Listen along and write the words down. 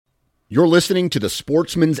You're listening to the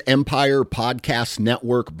Sportsman's Empire Podcast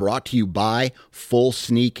Network, brought to you by Full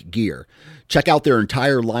Sneak Gear. Check out their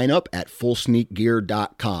entire lineup at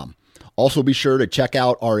fullsneakgear.com. Also be sure to check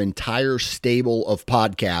out our entire stable of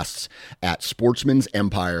podcasts at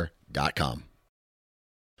sportsmansempire.com.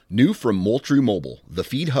 New from Moultrie Mobile, the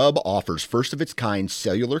Feed Hub offers first-of-its-kind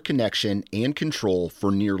cellular connection and control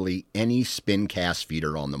for nearly any spin cast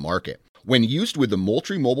feeder on the market. When used with the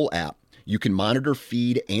Moultrie Mobile app, you can monitor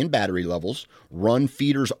feed and battery levels, run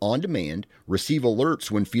feeders on demand, receive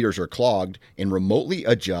alerts when feeders are clogged, and remotely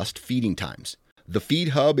adjust feeding times. The Feed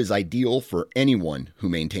Hub is ideal for anyone who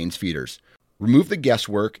maintains feeders. Remove the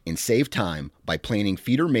guesswork and save time by planning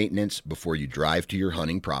feeder maintenance before you drive to your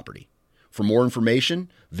hunting property. For more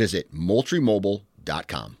information, visit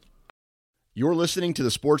MoultrieMobile.com. You're listening to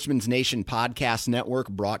the Sportsman's Nation Podcast Network,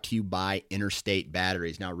 brought to you by Interstate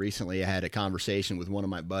Batteries. Now, recently I had a conversation with one of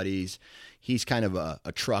my buddies. He's kind of a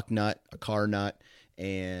truck nut, a car nut,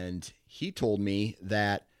 and he told me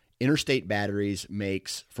that Interstate Batteries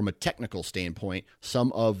makes, from a technical standpoint,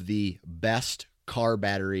 some of the best car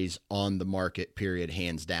batteries on the market, period,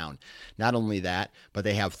 hands down. Not only that, but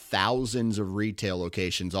they have thousands of retail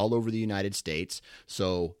locations all over the United States.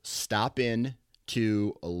 So stop in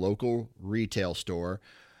to a local retail store,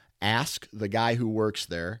 ask the guy who works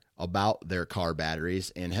there about their car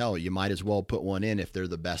batteries, and hell, you might as well put one in if they're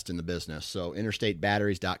the best in the business. So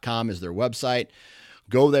interstatebatteries.com is their website.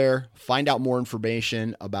 Go there, find out more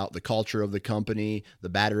information about the culture of the company, the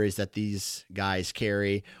batteries that these guys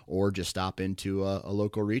carry, or just stop into a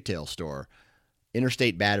local retail store.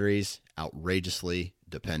 Interstate Batteries, outrageously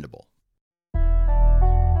dependable.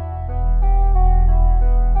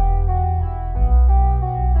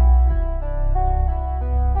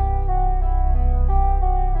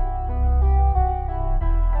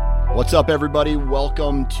 What's up, everybody?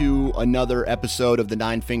 Welcome to another episode of the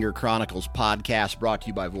Nine Finger Chronicles podcast, brought to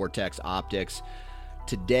you by Vortex Optics.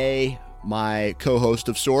 Today, my co-host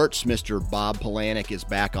of sorts, Mr. Bob Polanic, is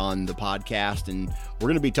back on the podcast, and we're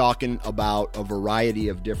going to be talking about a variety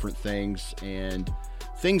of different things and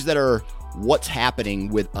things that are what's happening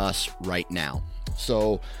with us right now.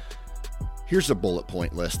 So here's a bullet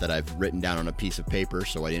point list that I've written down on a piece of paper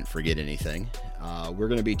so I didn't forget anything. We're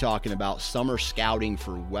going to be talking about summer scouting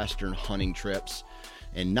for Western hunting trips,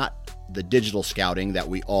 and not the digital scouting that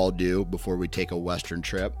we all do before we take a Western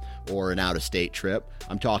trip or an out-of-state trip.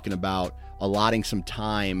 I'm talking about allotting some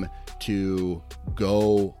time to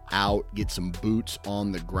go out, get some boots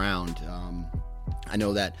on the ground. I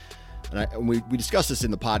know that, and we discussed this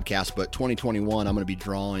in the podcast, but 2021, I'm going to be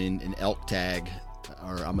drawing an elk tag,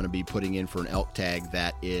 or I'm going to be putting in for an elk tag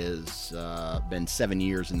that is been 7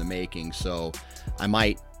 years in the making. So I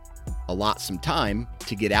might allot some time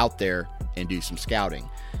to get out there and do some scouting.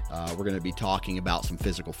 We're going to be talking about some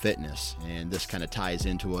physical fitness, and this kind of ties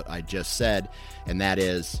into what I just said, and that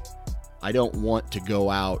is, I don't want to go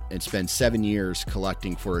out and spend 7 years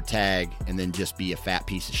collecting for a tag and then just be a fat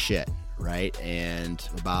piece of shit, right? And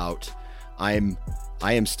I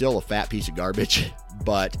am still a fat piece of garbage,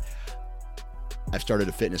 but I've started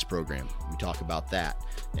a fitness program. We talk about that.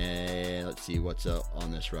 And let's see what's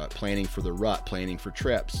on this rut. Planning for the rut, planning for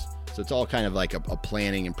trips. So it's all kind of like a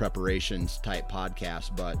planning and preparations type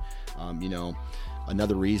podcast. But,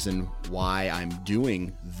 another reason why I'm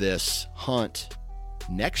doing this hunt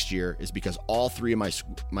next year is because all three of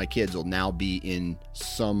my kids will now be in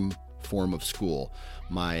some form of school.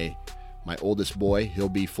 My oldest boy, he'll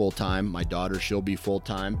be full-time. My daughter, she'll be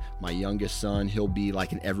full-time. My youngest son, he'll be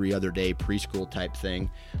like an every other day preschool type thing.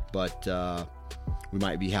 But we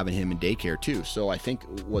might be having him in daycare too. So I think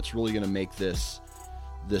what's really going to make this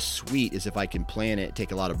sweet is if I can plan it,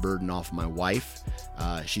 take a lot of burden off my wife.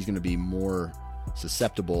 She's going to be more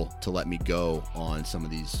susceptible to let me go on some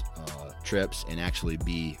of these trips and actually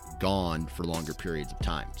be gone for longer periods of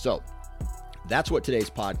time. So that's what today's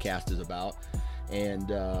podcast is about. And,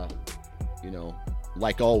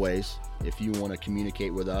 like always, if you want to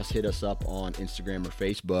communicate with us, hit us up on Instagram or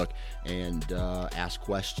Facebook and ask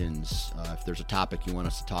questions. If there's a topic you want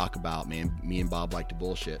us to talk about, man, me and Bob like to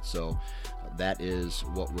bullshit. So that is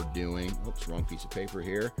what we're doing. Oops, wrong piece of paper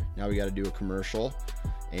here. Now we got to do a commercial,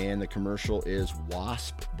 and the commercial is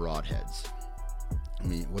Wasp Broadheads. I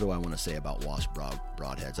mean, what do I want to say about Wasp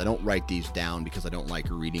Broadheads? I don't write these down because I don't like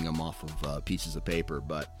reading them off of pieces of paper,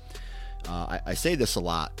 but I say this a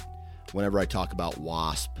lot whenever I talk about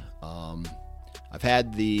Wasp. I've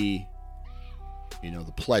had the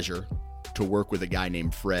pleasure to work with a guy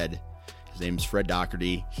named Fred. His name's Fred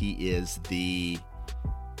Doherty. He is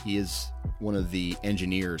one of the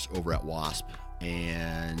engineers over at Wasp,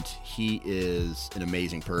 and he is an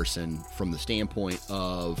amazing person from the standpoint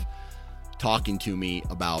of talking to me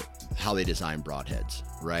about how they design broadheads,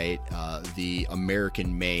 right? The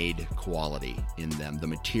American-made quality in them, the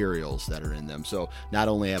materials that are in them. So not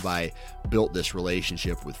only have I built this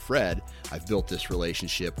relationship with Fred, I've built this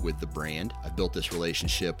relationship with the brand. I've built this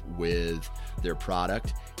relationship with their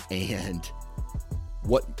product. And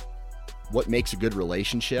what makes a good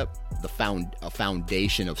relationship? A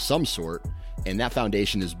foundation of some sort. And that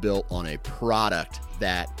foundation is built on a product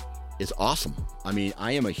that is awesome. I mean,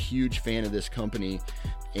 I am a huge fan of this company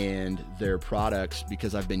and their products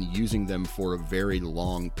because I've been using them for a very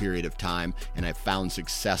long period of time, and I've found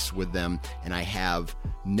success with them, and I have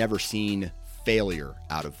never seen failure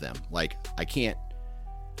out of them. Like, I can't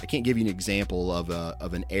give you an example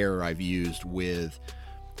of an error I've used with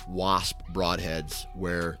Wasp broadheads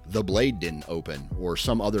where the blade didn't open or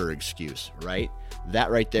some other excuse, right? That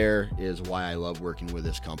right there is why I love working with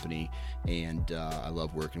this company, and I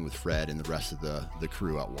love working with Fred and the rest of the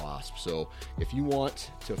crew at Wasp. So if you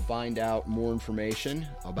want to find out more information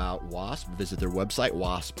about Wasp, visit their website,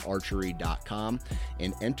 wasparchery.com,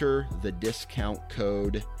 and enter the discount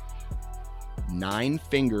code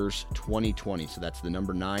 9fingers 2020. So that's the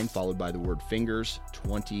number 9 followed by the word fingers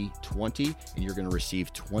 2020, and you're going to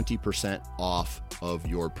receive 20% off of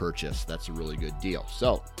your purchase. That's a really good deal.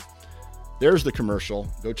 So there's the commercial.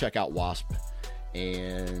 Go check out Wasp,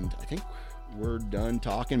 and I think we're done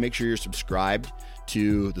talking. Make sure you're subscribed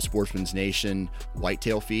to the Sportsman's Nation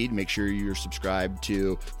Whitetail feed. Make sure you're subscribed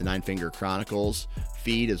to the Nine Finger Chronicles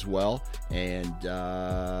feed as well, and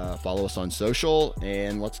follow us on social.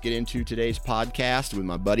 And let's get into today's podcast with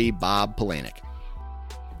my buddy Bob Polanic.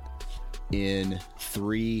 In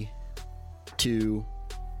 3, 2,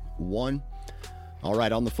 1. All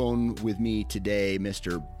right, on the phone with me today,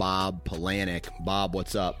 Mr. Bob Polanic. Bob,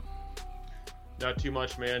 what's up? Not too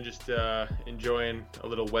much, man. Just enjoying a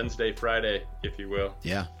little Wednesday, Friday, if you will.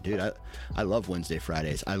 Yeah, dude, I love Wednesday,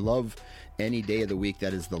 Fridays. I love any day of the week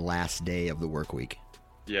that is the last day of the work week.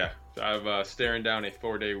 Yeah, I'm staring down a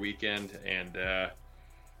 4-day weekend, and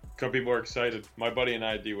couldn't be more excited. My buddy and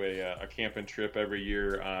I do a camping trip every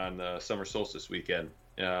year on summer solstice weekend.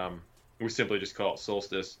 We simply just call it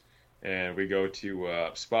solstice, and we go to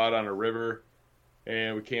a spot on a river,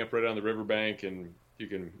 and we camp right on the riverbank, and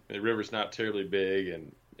the river's not terribly big,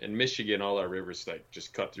 and in Michigan, all our rivers like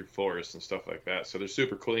just cut through forests and stuff like that. So they're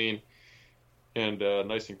super clean and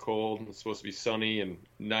nice and cold. It's supposed to be sunny and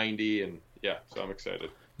 90, and yeah, so I'm excited.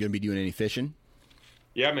 You gonna be doing any fishing?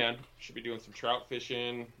 Yeah, man. Should be doing some trout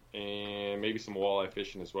fishing and maybe some walleye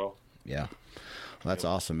fishing as well. Yeah, well, that's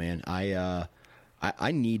awesome, man. I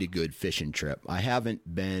need a good fishing trip. I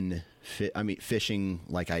haven't been fishing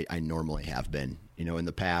like I normally have been, in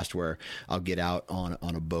the past, where I'll get out on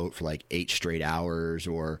a boat for like 8 straight hours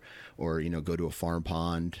or go to a farm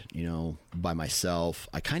pond, by myself.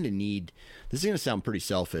 I kind of need, this is going to sound pretty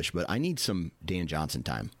selfish, but I need some Dan Johnson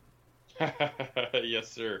time.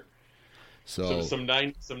 Yes, sir. So some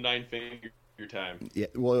nine finger time. Yeah.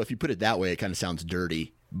 Well, if you put it that way, it kind of sounds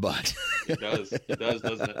dirty, but it does,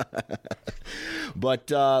 doesn't it?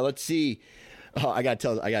 But let's see. I gotta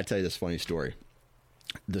tell you this funny story.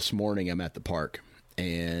 This morning, I'm at the park,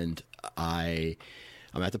 and I'm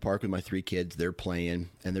at the park with my 3 kids. They're playing,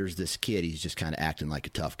 and there's this kid. He's just kind of acting like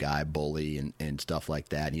a tough guy, bully, and stuff like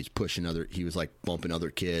that. And he's he was like bumping other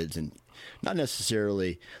kids, and not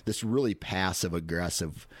necessarily this really passive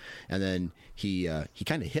aggressive. And then he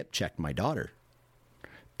kind of hip checked my daughter,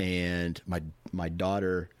 and my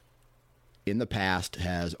daughter in the past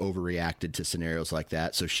has overreacted to scenarios like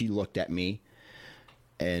that. So she looked at me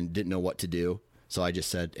and didn't know what to do. So I just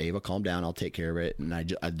said, Ava, calm down. I'll take care of it. And I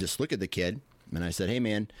just look at the kid and I said, hey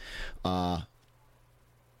man,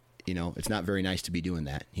 it's not very nice to be doing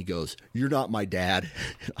that. He goes, you're not my dad.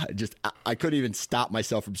 I couldn't even stop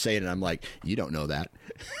myself from saying it. I'm like, you don't know that.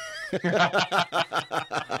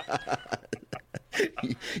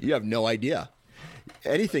 You have no idea.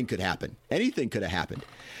 Anything could happen. Anything could have happened.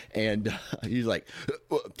 And he's like,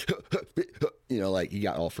 like he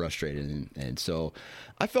got all frustrated. And so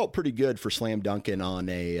I felt pretty good for slam dunking on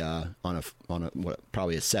a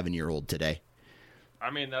probably a 7-year-old today. I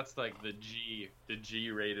mean, that's like the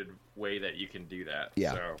G-rated way that you can do that.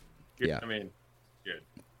 Yeah. So, good. Yeah. I mean, good.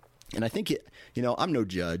 And I think I'm no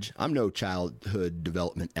judge. I'm no childhood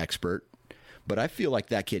development expert, but I feel like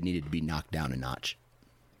that kid needed to be knocked down a notch.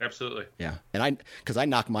 Absolutely. Yeah. And because I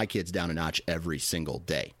knock my kids down a notch every single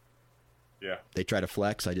day. Yeah. They try to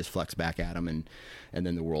flex, I just flex back at them, and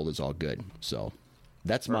then the world is all good. So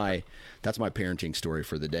that's my parenting story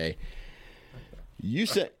for the day. You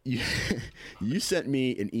sent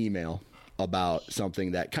me an email about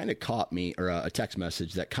something that kind of caught me, or a text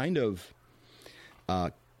message that kind of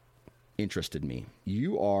interested me.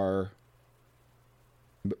 You are,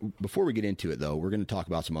 before we get into it though, we're going to talk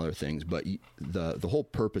about some other things, but the whole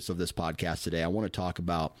purpose of this podcast today, I want to talk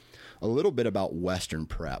about a little bit about Western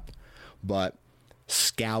prep, but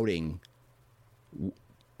scouting,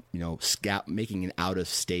 making an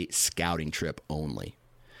out-of-state scouting trip only.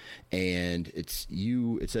 And it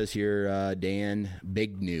says here, Dan,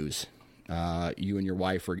 big news. You and your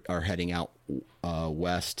wife are heading out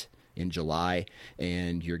west in July,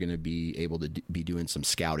 and you're going to be able to be doing some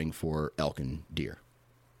scouting for elk and deer,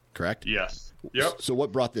 correct? Yes. Yep. So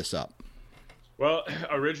what brought this up? Well,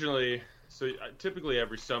 originally, typically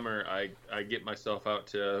every summer I get myself out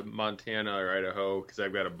to Montana or Idaho because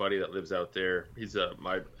I've got a buddy that lives out there. He's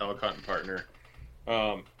my elk hunting partner.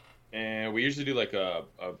 And we usually do like a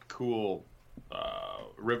cool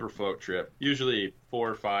river float trip, usually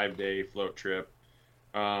 4 or 5 day float trip.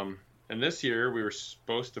 And this year we were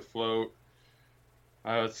supposed to float,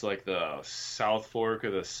 it's like the South Fork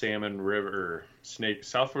of the Salmon River,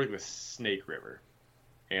 South Fork of the Snake River.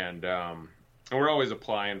 And we're always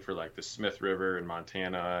applying for like the Smith River in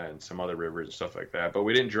Montana and some other rivers and stuff like that. But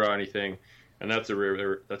we didn't draw anything. And that's a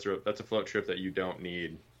river, that's a float trip that you don't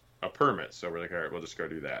need a permit. So we're like, all right, we'll just go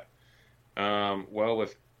do that. Well,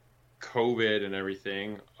 with COVID and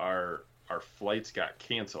everything, our flights got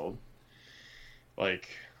canceled like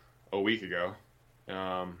a week ago.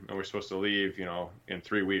 And we're supposed to leave, in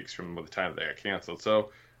 3 weeks from the time that they got canceled.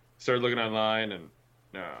 So started looking online, and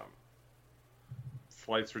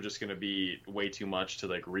flights were just going to be way too much to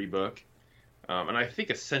like rebook. And I think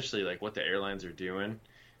essentially like what the airlines are doing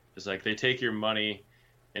is like they take your money,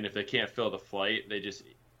 and if they can't fill the flight, they just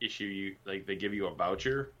issue you, like they give you a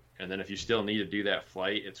voucher. And then if you still need to do that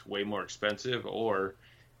flight, it's way more expensive. Or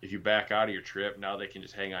if you back out of your trip, now they can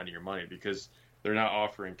just hang on to your money because they're not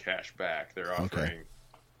offering cash back. They're offering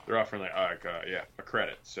like a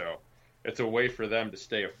credit. So it's a way for them to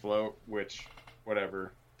stay afloat, which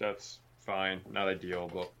whatever, that's fine. Not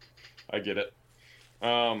ideal, but I get it.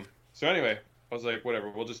 So anyway, I was like,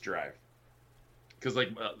 whatever, we'll just drive. Because like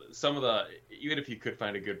even if you could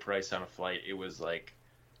find a good price on a flight, it was like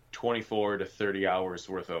 24 to 30 hours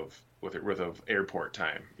worth of airport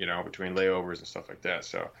time, between layovers and stuff like that.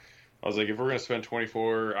 So I was like, if we're going to spend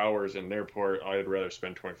 24 hours in an airport, I'd rather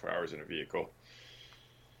spend 24 hours in a vehicle.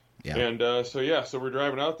 Yeah. And so we're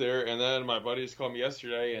driving out there, and then my buddies called me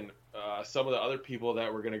yesterday, and some of the other people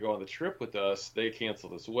that were going to go on the trip with us, they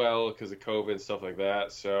canceled as well because of COVID and stuff like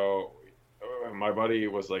that. So my buddy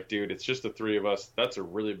was like, dude, it's just the three of us. That's a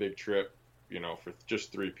really big trip, for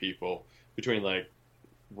just 3 people, between like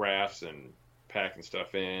rafts and packing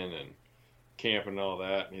stuff in and camping and all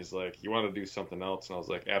that. And he's like, you want to do something else? And I was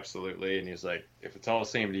like, absolutely. And he's like, if it's all the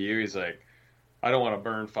same to you, he's like, I don't want to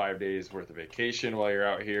burn 5 days worth of vacation while you're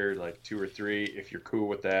out here, like 2 or 3, if you're cool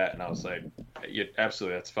with that. And I was like, yeah,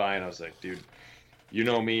 absolutely, that's fine. I was like, dude, you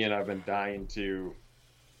know me, and I've been dying to,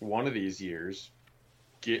 one of these years,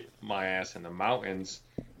 get my ass in the mountains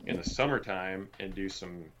in the summertime and do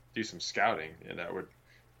some scouting, and that would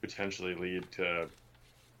potentially lead to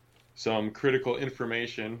some critical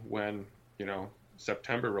information when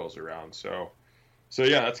September rolls around. So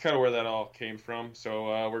yeah, that's kind of where that all came from.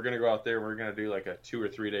 So we're gonna go out there. We're gonna do like a 2 or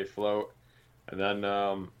 3 day float, and then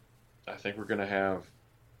I think we're gonna have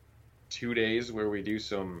 2 days where we do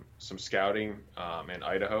some scouting in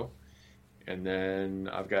Idaho, and then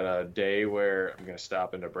I've got a day where I'm gonna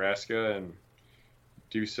stop in Nebraska and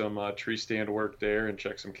do some tree stand work there and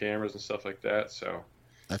check some cameras and stuff like that. So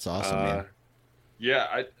that's awesome, man.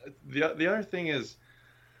 Yeah, the other thing is,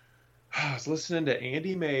 I was listening to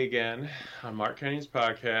Andy May again on Mark Kenney's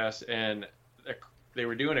podcast, and they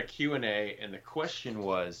were doing a Q&A, and the question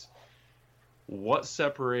was, what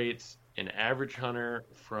separates an average hunter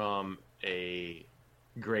from a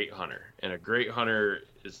great hunter? And a great hunter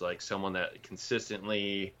is like someone that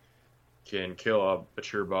consistently can kill a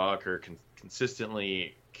mature buck, or can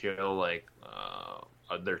consistently kill like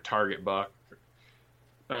their target buck.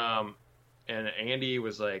 And Andy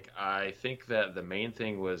was like, I think that the main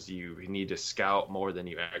thing was you need to scout more than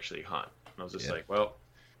you actually hunt. And I was just like, well,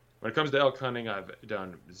 when it comes to elk hunting, I've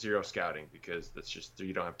done 0 scouting because that's just,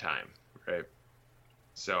 you don't have time, right?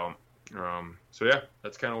 So yeah,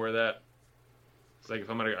 that's kind of where that. It's like if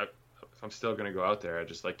I'm still gonna go out there, I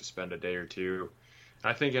just like to spend a day or two.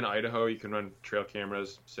 I think in Idaho you can run trail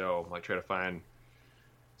cameras, so like try to find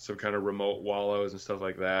some kind of remote wallows and stuff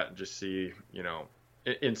like that, and just see,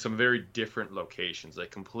 in some very different locations, like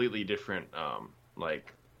completely different,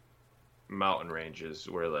 like mountain ranges,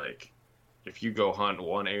 where like if you go hunt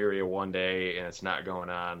one area one day and it's not going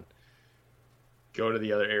on, go to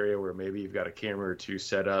the other area where maybe you've got a camera or two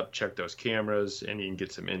set up, check those cameras, and you can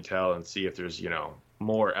get some intel and see if there's,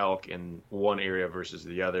 more elk in one area versus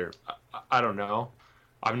the other. I don't know.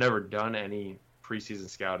 I've never done any preseason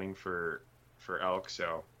scouting for elk,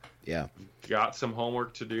 so yeah, got some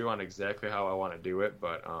homework to do on exactly how I want to do it,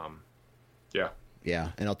 but yeah. Yeah,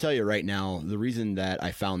 and I'll tell you right now, the reason that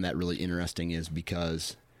I found that really interesting is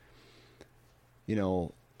because,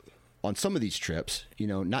 on some of these trips,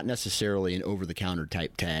 not necessarily an over-the-counter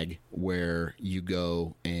type tag where you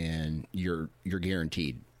go and you're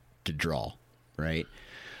guaranteed to draw, right?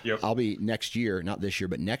 Yep. I'll be next year, not this year,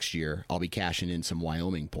 but next year, I'll be cashing in some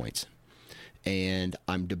Wyoming points. And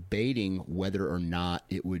I'm debating whether or not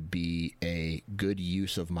it would be a good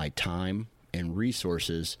use of my time and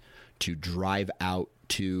resources to drive out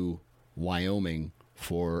to Wyoming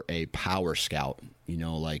for a power scout,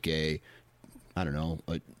 like a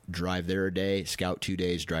drive there a day, scout 2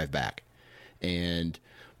 days, drive back, and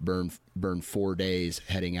burn 4 days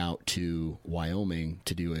heading out to Wyoming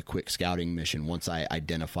to do a quick scouting mission once I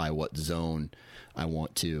identify what zone I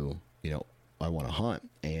want to, hunt,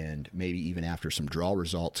 and maybe even after some draw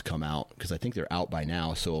results come out, because I think they're out by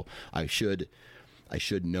now, so I should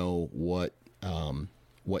know what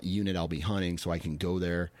unit I'll be hunting, so I can go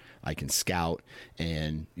there, I can scout,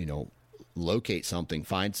 and locate something,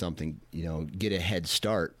 find something, get a head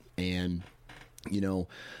start. And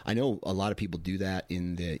I know a lot of people do that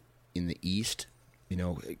in the East.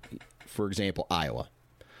 For example, Iowa.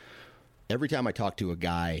 Every time I talk to a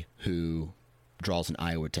guy who draws an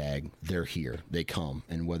Iowa tag, they're here. They come,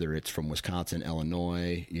 and whether it's from Wisconsin,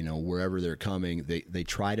 Illinois, wherever they're coming, they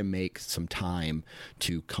try to make some time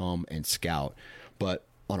to come and scout. But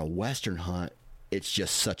on a Western hunt, it's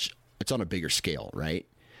on a bigger scale, right?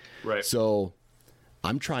 Right. So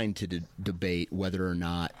I'm trying to debate whether or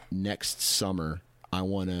not next summer I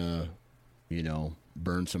want to,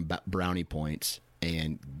 burn some brownie points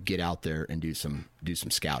and get out there and do some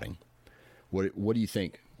scouting. What do you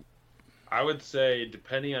think? I would say,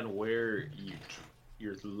 depending on where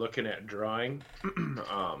you're looking at drawing,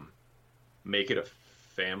 make it a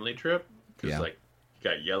family trip. Because, you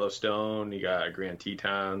got Yellowstone, you got Grand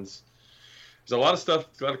Tetons. There's a lot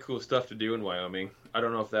of cool stuff to do in Wyoming. I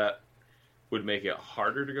don't know if that would make it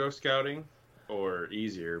harder to go scouting or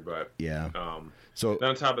easier, but yeah. So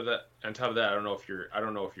on top of that, I don't know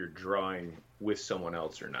if you're drawing with someone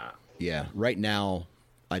else or not. Yeah. Right now,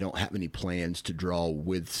 I don't have any plans to draw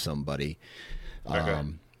with somebody. Okay.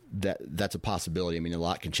 That's a possibility. I mean, a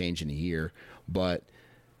lot can change in a year, but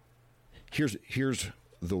here's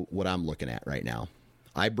what I'm looking at right now.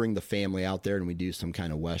 I bring the family out there and we do some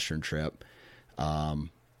kind of Western trip.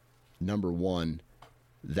 Number one,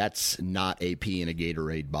 that's not a pee in a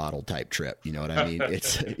Gatorade bottle type trip. You know what I mean?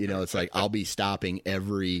 It's, it's like I'll be stopping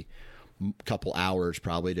every couple hours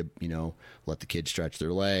probably to, let the kids stretch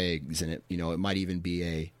their legs. And it might even be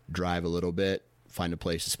a drive a little bit, find a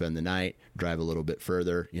place to spend the night, drive a little bit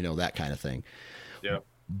further, that kind of thing. Yeah.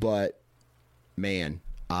 But man,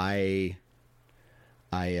 I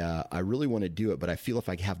really want to do it, but I feel if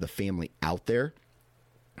I have the family out there,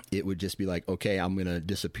 it would just be like, okay, I'm going to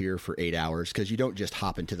disappear for 8 hours, because you don't just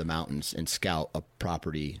hop into the mountains and scout a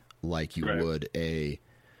property like you would a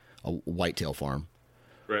whitetail farm.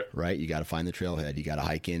 Right. You got to find the trailhead. You got to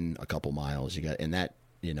hike in a couple miles.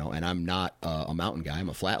 And I'm not a mountain guy. I'm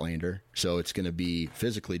a flatlander. So it's going to be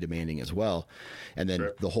physically demanding as well. And then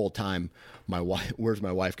the whole time, where's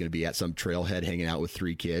my wife going to be? At some trailhead hanging out with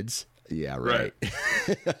 3 kids? Yeah, right.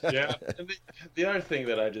 Yeah. And the other thing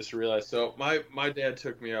that I just realized, so my dad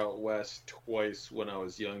took me out west twice when I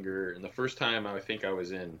was younger. And the first time I think I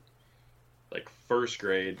was in first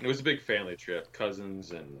grade. It was a big family trip,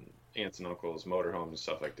 cousins and aunts and uncles, motorhomes and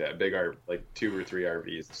stuff like that. Big 2 or 3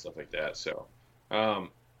 RVs and stuff like that. So, and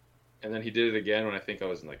then he did it again when I think I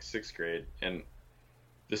was in 6th grade. And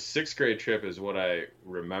the 6th grade trip is what I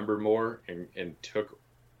remember more and took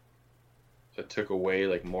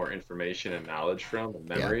away more information and knowledge from and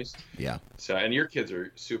memories. Yeah. So, and your kids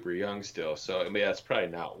are super young still, so I mean that's probably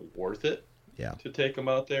not worth it. Yeah. To take them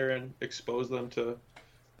out there and expose them to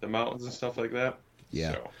the mountains and stuff like that.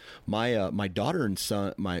 Yeah. So. My daughter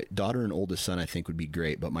and oldest son I think would be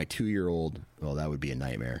great, but my 2-year-old, well, that would be a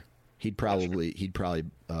nightmare. He'd probably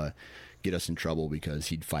get us in trouble because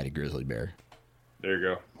he'd fight a grizzly bear. There you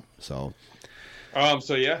go. So.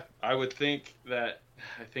 So yeah, I think that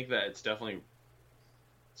it's definitely,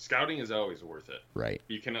 scouting is always worth it. Right.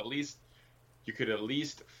 You could at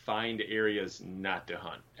least find areas not to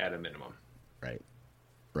hunt at a minimum.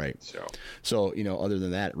 Right. So other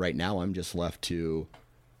than that, right now I'm just left to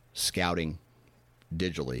scouting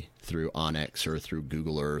digitally through Onyx or through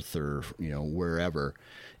Google Earth or, wherever.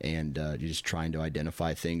 And you're just trying to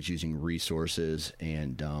identify things using resources.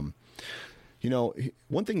 And,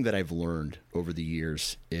 one thing that I've learned over the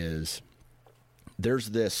years is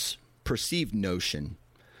there's this perceived notion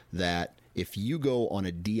that if you go on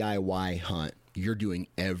a DIY hunt, you're doing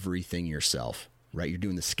everything yourself, right? You're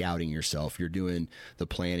doing the scouting yourself. You're doing the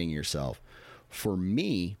planning yourself. For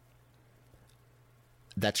me,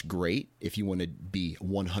 that's great if you want to be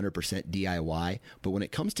 100% DIY. But when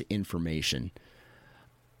it comes to information,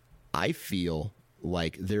 I feel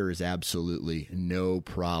like there is absolutely no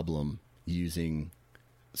problem using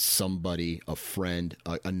somebody, a friend,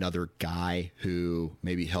 another guy who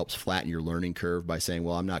maybe helps flatten your learning curve by saying,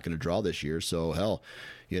 well, I'm not going to draw this year. So hell,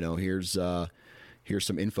 here's some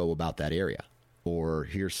info about that area, or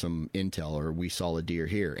here's some intel, or we saw a deer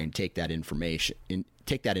here, and take that information.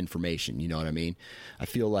 You know what I mean? I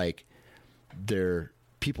feel like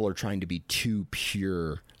people are trying to be too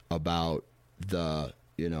pure about the,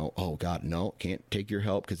 oh God, no, can't take your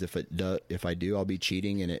help, because if I do, I'll be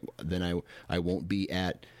cheating, and then I won't be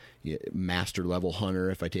at master level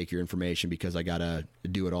hunter if I take your information, because I gotta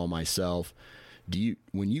do it all myself.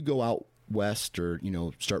 When you go out west or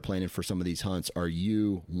start planning for some of these hunts, are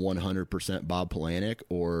you 100% Bob Polanic,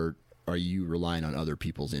 or are you relying on other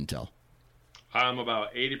people's intel? I'm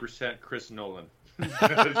about 80% Chris Nolan.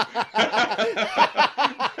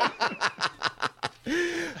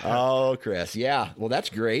 Oh, Chris. Yeah. Well, that's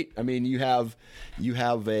great. I mean, you have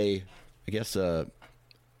a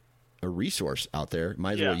resource out there.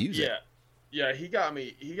 Might as well use it. Yeah. He got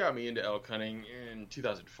me into elk hunting in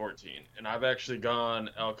 2014, and I've actually gone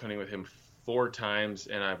elk hunting with him 4 times,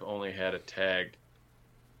 and I've only had a tag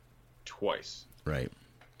twice. Right.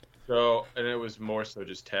 So, and it was more so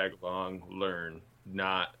just tag along, learn,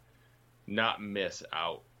 not miss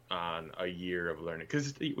out on a year of learning.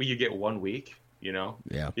 Because you get 1 week, Yeah.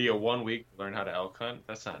 You get 1 week to learn how to elk hunt.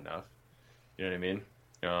 That's not enough. You know what I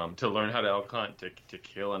mean? To learn how to elk hunt, to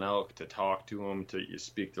kill an elk, to talk to them, to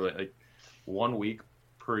speak to it, 1 week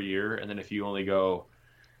per year. And then if you only go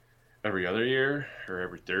every other year or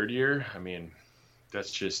every third year, I mean,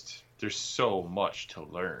 that's just, there's so much to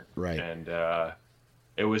learn. Right. And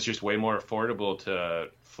it was just way more affordable to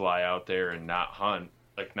fly out there and not hunt,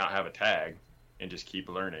 not have a tag, and just keep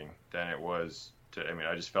learning than it was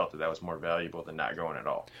I just felt that was more valuable than not going at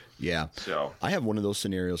all. Yeah. So I have one of those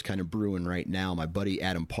scenarios kind of brewing right now. My buddy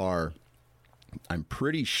Adam Parr, I'm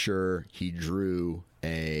pretty sure he drew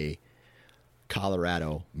a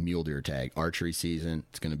Colorado mule deer tag, archery season.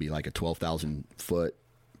 It's going to be like a 12,000 foot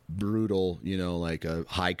brutal, like a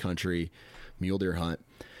high country mule deer hunt.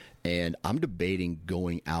 And I'm debating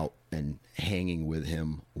going out and hanging with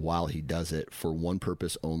him while he does it for one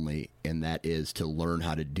purpose only, and that is to learn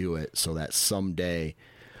how to do it, so that someday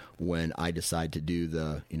when I decide to do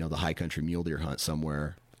the high country mule deer hunt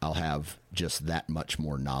somewhere, I'll have just that much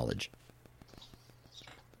more knowledge.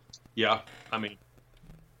 Yeah, I mean,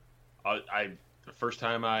 the first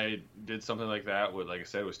time I did something like that, like I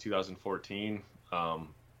said, was 2014.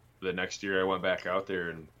 The next year I went back out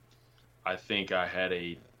there, and I think I had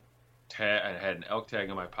an elk tag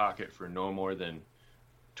in my pocket for no more than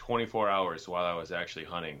 24 hours while I was actually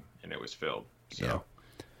hunting, and it was filled. So, yeah.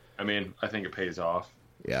 I mean, I think it pays off.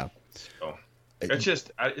 Yeah. So it's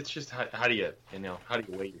just how do you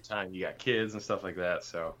wait your time? You got kids and stuff like that.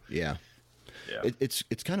 So yeah.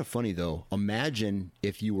 It's kind of funny though. Imagine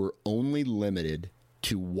if you were only limited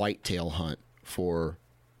to whitetail hunt for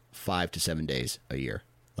 5 to 7 days a year,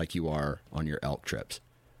 like you are on your elk trips.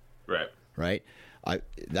 Right.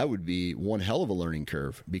 That would be one hell of a learning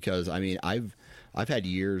curve, because I mean I've had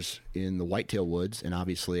years in the whitetail woods, and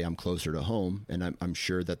obviously I'm closer to home, and I'm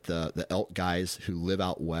sure that the elk guys who live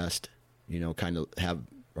out west, kind of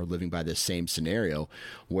are living by this same scenario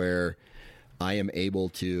where I am able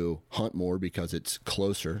to hunt more because it's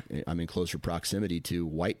closer. I'm in closer proximity to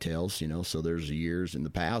whitetails, so there's years in the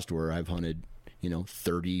past where I've hunted,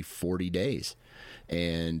 30, 40 days,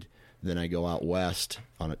 and then I go out west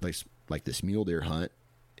on like this mule deer hunt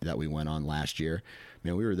that we went on last year.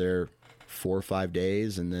 Man, we were there 4 or 5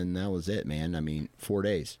 days, and then that was it, man. I mean, 4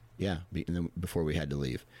 days. Yeah. And then before we had to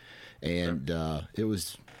leave. And it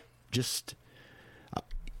was just,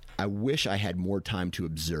 I wish I had more time to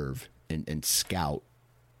observe and scout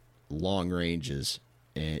long ranges.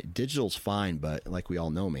 And digital's fine, but like we all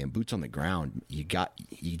know, man, boots on the ground, you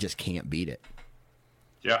just can't beat it.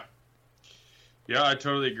 Yeah. Yeah, I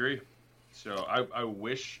totally agree. So I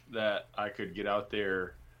wish that I could get out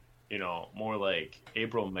there, more like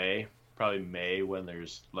April, May, probably May, when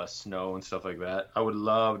there's less snow and stuff like that. I would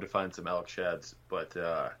love to find some elk sheds, but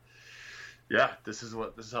yeah, this is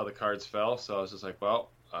how the cards fell. So I was just like, well,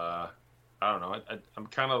 I don't know. I'm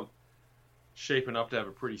kind of shaping up to have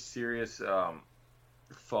a pretty serious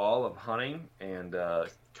fall of hunting, and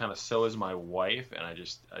kind of so is my wife. And I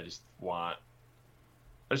just want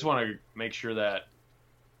to make sure that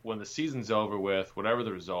when the season's over with, whatever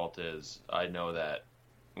the result is, I know that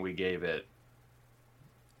we gave it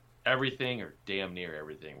everything or damn near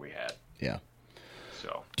everything we had. Yeah.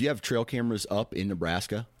 So, do you have trail cameras up in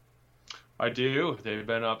Nebraska? I do. They've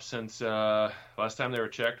been up since last time they were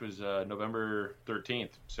checked was November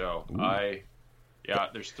 13th. So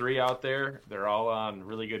there's 3 out there. They're all on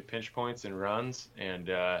really good pinch points and runs, and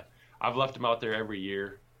I've left them out there every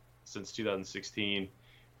year since 2016.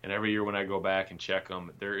 And every year when I go back and check them,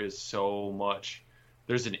 there is so much.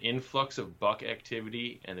 There's an influx of buck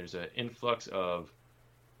activity, and there's an influx of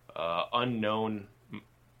unknown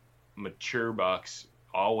mature bucks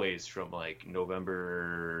always from like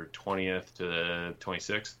November 20th to the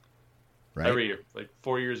 26th. Right. Every year, like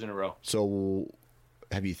 4 years in a row. So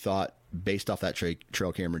have you thought, based off that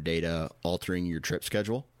trail camera data, altering your trip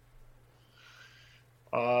schedule?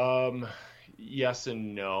 Yes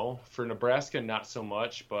and no. For Nebraska, not so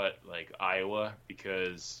much, but like Iowa,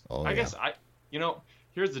 because I guess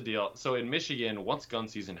here's the deal. So in Michigan, once gun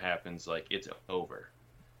season happens, like it's over.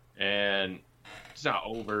 And it's not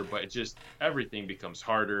over, but it just everything becomes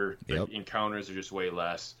harder. Yep. The encounters are just way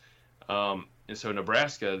less. And so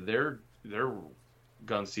Nebraska, their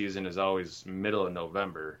gun season is always middle of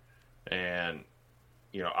November, and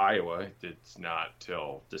Iowa, it's not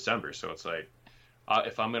till December. So it's like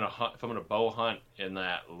if I'm gonna bow hunt in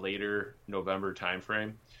that later November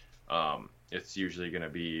timeframe, it's usually gonna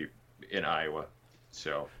be in Iowa.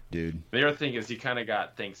 So, dude, the other thing is you kind of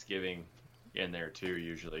got Thanksgiving in there too.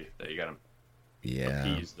 Usually that you got to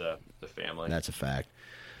appease the family. That's a fact.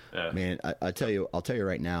 Man, I'll tell you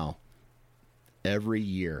right now, every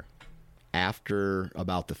year after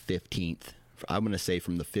about the 15th, I'm going to say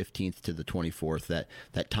from the 15th to the 24th,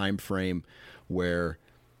 that time frame where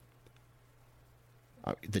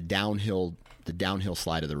the downhill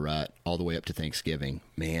slide of the rut all the way up to Thanksgiving,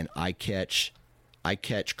 man, I catch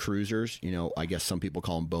cruisers. I guess some people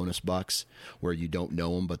call them bonus bucks, where you don't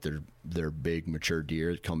know them, but they're big, mature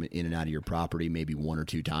deer that come in and out of your property maybe 1 or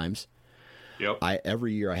 2 times. Yep.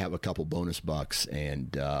 Every year I have a couple bonus bucks,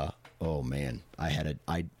 and oh man,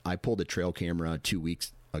 I pulled a trail camera 2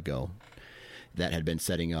 weeks ago that had been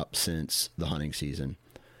setting up since the hunting season,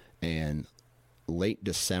 and late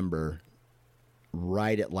December,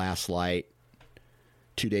 right at last light,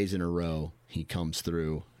 2 days in a row, he comes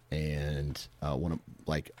through. And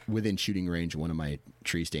within shooting range of one of my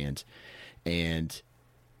tree stands, and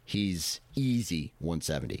he's easy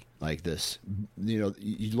 170 like this. You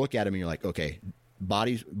look at him and you're like, okay,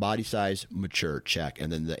 body size, mature, check,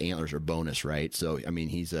 and then the antlers are bonus, right? So I mean,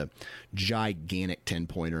 he's a gigantic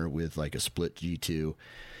 10-pointer with like a split G2,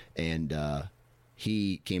 and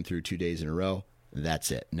he came through 2 days in a row.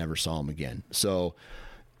 That's it. Never saw him again. So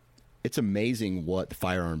it's amazing what the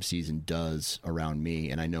firearm season does around me.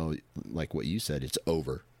 And I know, like what you said, it's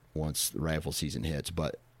over once the rifle season hits.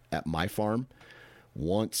 But at my farm,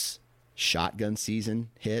 once shotgun season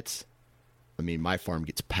hits, I mean, my farm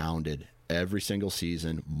gets pounded every single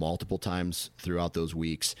season, multiple times throughout those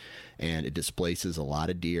weeks, and it displaces a lot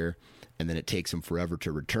of deer, and then it takes them forever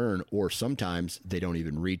to return, or sometimes they don't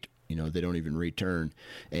even return.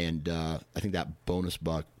 And I think that bonus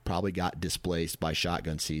buck probably got displaced by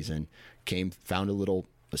shotgun season, found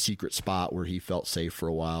a secret spot where he felt safe for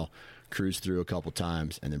a while, cruised through a couple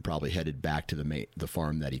times, and then probably headed back to the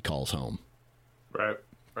farm that he calls home. Right.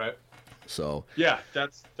 So yeah,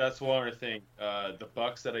 that's one other thing. The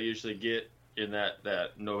bucks that I usually get in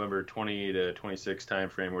that November 20 to 26 time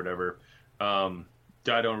frame or whatever, I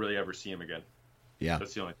don't really ever see them again. Yeah,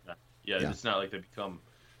 that's the only time. Yeah, it's not like they become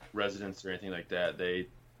residents or anything like that. They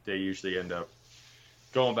usually end up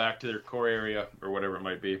going back to their core area or whatever it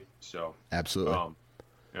might be. So absolutely.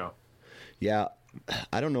 Yeah.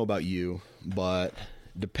 I don't know about you, but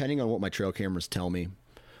depending on what my trail cameras tell me,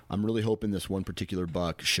 I'm really hoping this one particular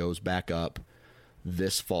buck shows back up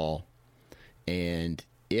this fall. And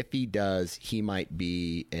if he does, he might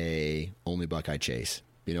be a only buck I chase,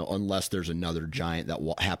 unless there's another giant that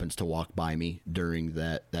happens to walk by me during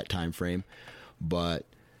that time frame. But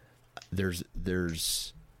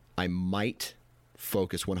I might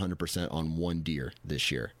focus 100% on one deer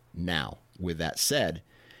this year. Now, with that said,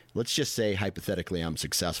 let's just say hypothetically I'm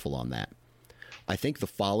successful on that. I think the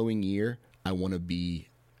following year I want to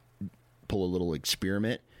pull a little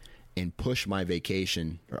experiment and push my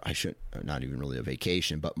vacation, or I shouldn't, not even really a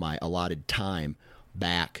vacation, but my allotted time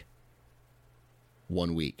back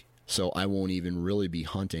 1 week. So I won't even really be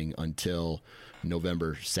hunting until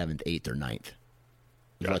November 7th, 8th, or 9th.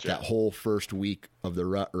 Gotcha. Let that whole first week of the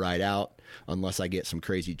ride out, unless I get some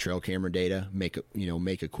crazy trail camera data, make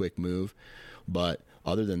a quick move. But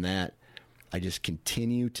other than that, I just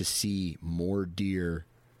continue to see more deer,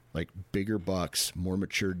 like bigger bucks, more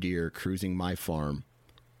mature deer cruising my farm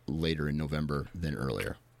later in November than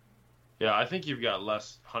earlier. Yeah, I think you've got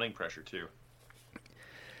less hunting pressure too.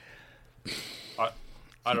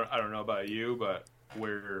 I don't know about you, but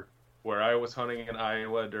where I was hunting in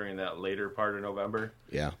Iowa during that later part of November,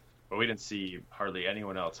 yeah, but we didn't see hardly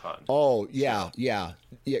anyone else hunt. Oh yeah, yeah,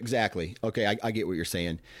 exactly. Okay, I get what you're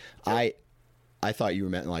saying. Yep. I thought you were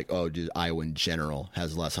meant like, oh, just Iowa in general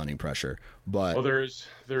has less hunting pressure, but well, there is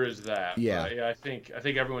that. Yeah, yeah. I think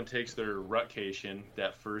everyone takes their rutcation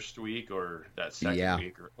that first week or that second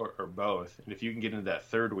week or both, and if you can get into that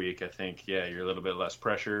third week, I think you're a little bit less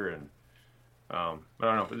pressure, and I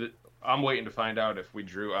don't know. I'm waiting to find out if we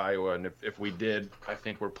drew Iowa, and if we did, I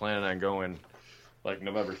think we're planning on going like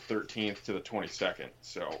November 13th to the 22nd.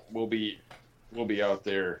 So we'll be out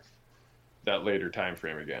there that later time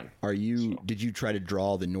frame again. Did you try to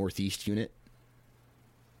draw the Northeast unit?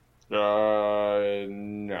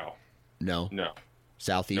 No.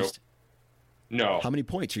 Southeast? Nope. No. How many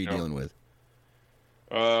points are you dealing with?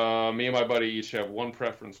 Me and my buddy each have one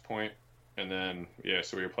preference point, and then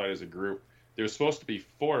so we applied as a group. There was supposed to be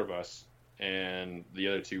 4 of us, and the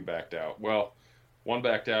other 2 backed out. Well, one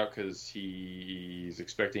backed out because he's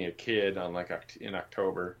expecting a kid in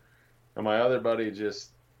October, and my other buddy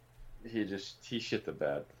he shit the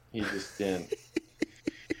bed. He just didn't.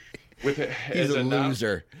 He's a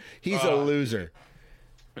loser. He's a loser.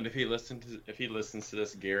 And if he listens to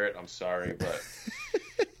this, Garrett, I'm sorry, but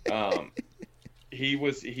so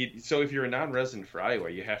if you're a non-resident for Iowa,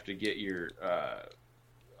 you have to get your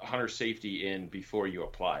hunter safety in before you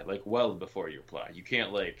apply, like well before you apply. You can't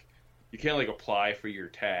apply for your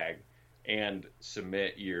tag and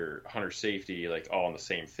submit your hunter safety like all in the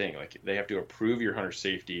same thing. Like they have to approve your hunter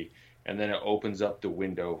safety, and then it opens up the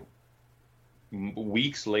window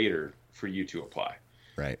weeks later for you to apply.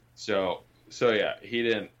 Right. So yeah, he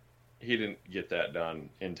didn't get that done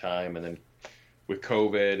in time, and then with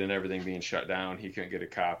COVID and everything being shut down, he couldn't get a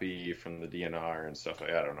copy from the DNR and stuff like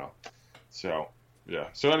that. I don't know. So yeah.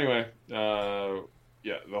 So anyway, the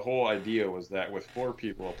whole idea was that with 4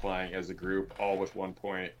 people applying as a group, all with 1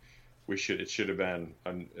 point, it should have been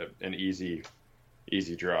an easy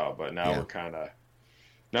draw. But now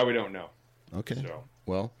now we don't know. Okay. So.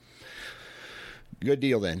 Well, good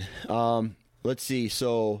deal then. Let's see.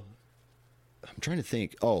 So I'm trying to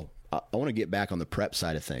think. Oh, I want to get back on the prep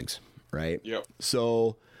side of things, right? Yep.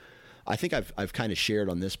 So I think I've kind of shared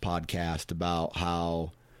on this podcast about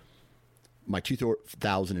how my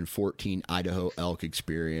 2014 Idaho elk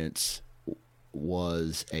experience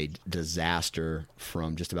was a disaster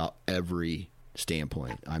from just about every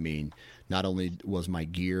standpoint. I mean, not only was my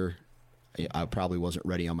gear, I probably wasn't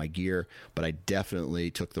ready on my gear, but I definitely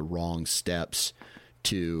took the wrong steps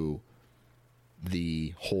to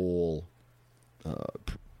the whole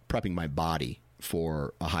prepping my body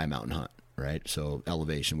for a high mountain hunt, right? So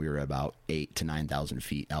elevation, we were at about 8,000 to 9,000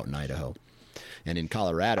 feet out in Idaho. And in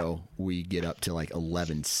Colorado, we get up to like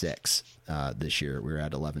 11.6 this year. We were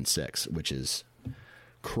at 11.6, which is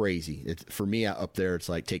crazy. For me up there, it's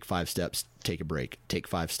like take 5 steps, take a break. Take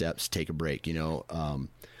 5 steps, take a break,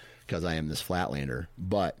 because I am this flatlander.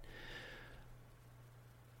 But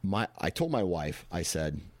I told my wife, I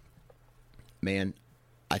said, man,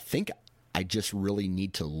 I think I just really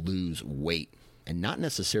need to lose weight and not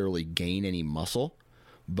necessarily gain any muscle,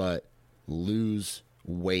 but lose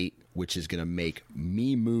weight, which is going to make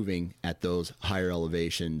me moving at those higher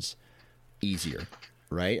elevations easier,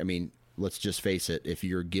 right? I mean, let's just face it. If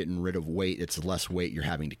you're getting rid of weight, it's less weight you're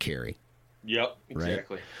having to carry. Yep,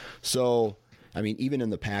 exactly. Right? So, I mean, even in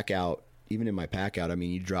my pack out, I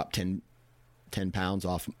mean, you drop 10 pounds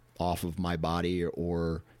off of my body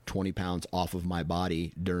or 20 pounds off of my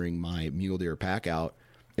body during my mule deer pack out.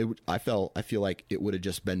 I feel like it would have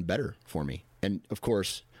just been better for me. And of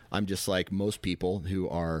course, I'm just like most people who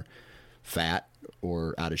are fat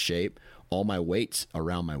or out of shape. All my weight's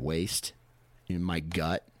around my waist, in my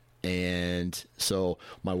gut. And so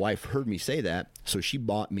my wife heard me say that. So she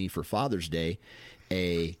bought me for Father's Day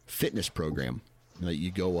a fitness program.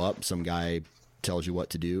 You go up, some guy tells you what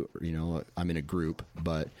to do. I'm in a group,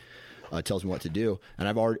 but tells me what to do. And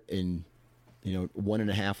I've already, in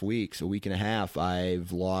 1.5 weeks, a week and a half,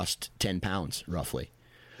 I've lost 10 pounds roughly.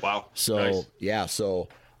 Wow. So, nice. Yeah. So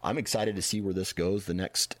I'm excited to see where this goes the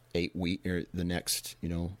next 8 weeks, or the next, I'm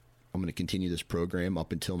going to continue this program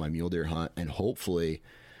up until my mule deer hunt. And hopefully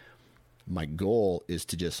my goal is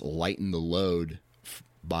to just lighten the load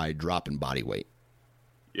by dropping body weight.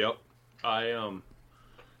 Yep.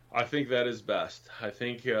 I think that is best. I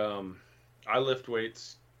think I lift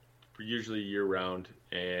weights usually year round,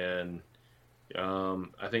 and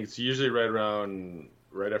I think it's usually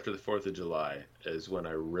right after the 4th of July is when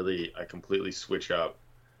I completely switch up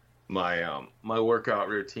my my workout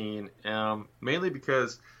routine. Mainly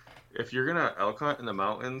because if you're gonna elk hunt in the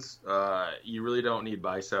mountains, you really don't need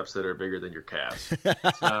biceps that are bigger than your calves.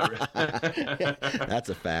 It's not That's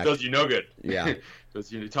a fact. Does you no good. Yeah.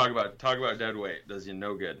 Does you talk about dead weight? Does you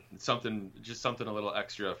no good? It's something a little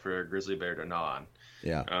extra for a grizzly bear to gnaw on.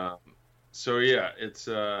 Yeah. So yeah, it's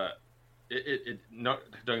no, don't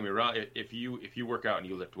get me wrong. If you work out and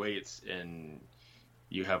you lift weights and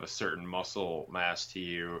you have a certain muscle mass to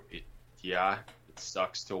you, it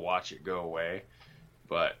sucks to watch it go away,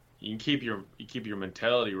 but you can keep your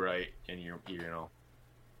mentality right and your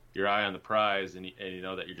eye on the prize, and you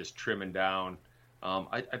know that you're just trimming down.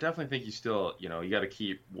 I definitely think you still, you got to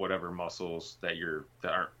keep whatever muscles that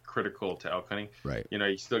aren't critical to elk hunting. Right.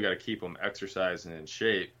 You still got to keep them exercising in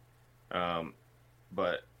shape.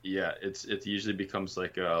 But yeah, it usually becomes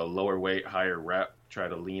like a lower weight, higher rep. Try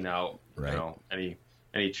to lean out, right.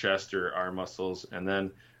 Any chest or arm muscles, and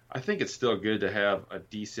then I think it's still good to have a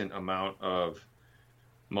decent amount of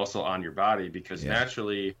muscle on your body, because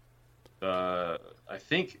naturally, I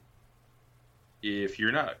think if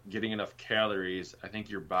you're not getting enough calories, I think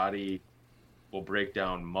your body will break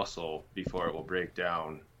down muscle before it will break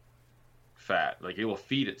down fat. Like, it will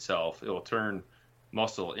feed itself. It will turn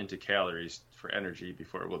muscle into calories for energy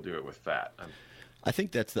before it will do it with fat. I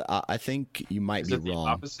think I think you might be wrong.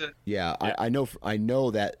 The opposite? Yeah, yeah. I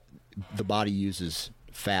know that the body uses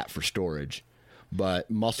fat for storage, but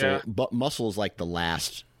muscle is like the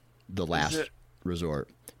last resort.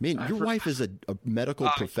 Man, your wife is a medical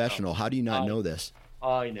professional. How do you not know this?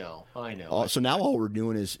 I know. So now all we're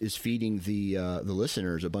doing is feeding the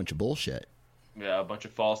listeners a bunch of bullshit. Yeah, a bunch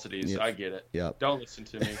of falsities. Yep. I get it. Yep. Don't listen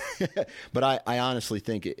to me. But I honestly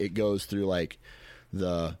think it goes through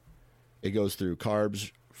it goes through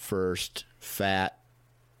carbs first, fat,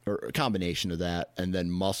 or a combination of that, and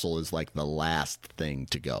then muscle is like the last thing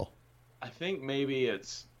to go. I think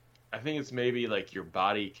it's maybe like your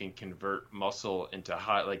body can convert muscle into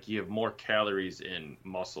like you have more calories in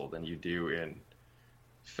muscle than you do in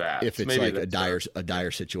fat. If it's maybe like a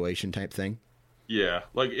dire situation type thing. Yeah,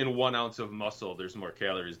 like in 1 ounce of muscle, there's more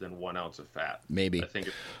calories than 1 ounce of fat. Maybe. I think.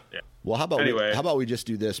 Yeah. Well, how about we just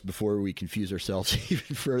do this before we confuse ourselves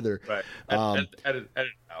even further? Right. Edit it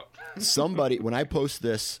out. Somebody, when I post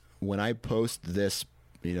this,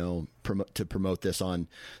 to promote this on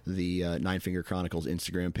the Nine Finger Chronicles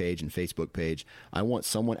Instagram page and Facebook page, I want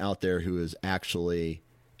someone out there who is actually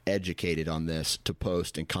educated on this to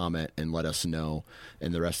post and comment and let us know,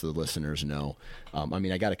 and the rest of the listeners know.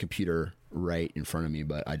 I got a computer right in front of me,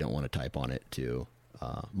 but I don't want to type on it too.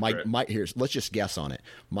 Let's just guess on it.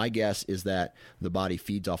 My guess is that the body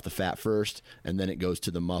feeds off the fat first, and then it goes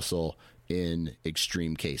to the muscle in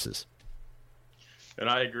extreme cases. And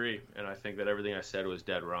I agree, and I think that everything I said was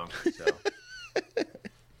dead wrong. So.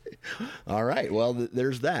 All right, well,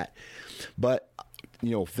 there's that. But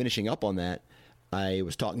finishing up on that, I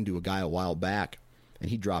was talking to a guy a while back, and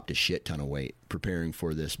he dropped a shit ton of weight preparing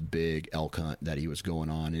for this big elk hunt that he was going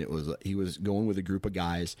on. And he was going with a group of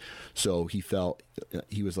guys, so he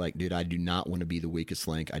was like, dude, I do not want to be the weakest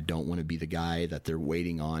link. I don't want to be the guy that they're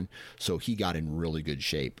waiting on. So he got in really good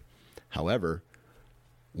shape. However,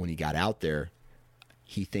 when he got out there,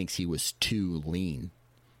 he thinks he was too lean.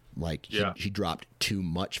 Like he dropped too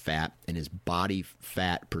much fat, and his body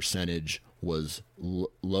fat percentage was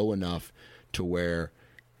low enough to where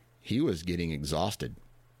he was getting exhausted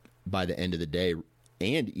by the end of the day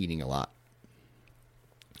and eating a lot.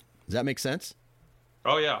 Does that make sense?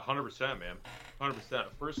 Oh yeah, 100%, man. 100%.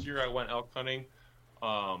 First year I went elk hunting,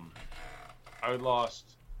 I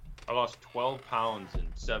lost 12 pounds in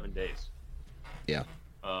 7 days. Yeah.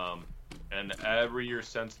 And every year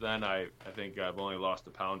since then, I think I've only lost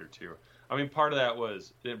a pound or two. I mean, part of that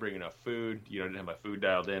was didn't bring enough food. Didn't have my food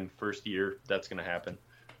dialed in. First year, that's going to happen.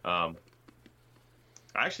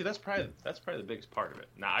 Actually, that's probably the biggest part of it.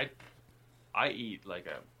 Now, I eat like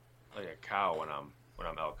a cow when I'm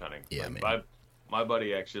elk hunting. Yeah, like, man. My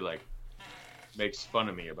buddy actually makes fun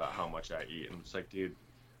of me about how much I eat. And it's like, dude,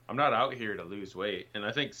 I'm not out here to lose weight. And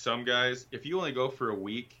I think some guys, if you only go for a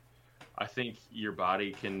week, I think your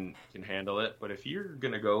body can handle it. But if you're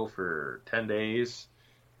gonna go for 10 days,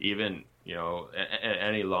 even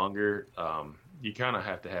any longer, you kind of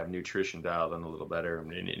have to have nutrition dialed in a little better,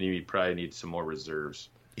 and you probably need some more reserves.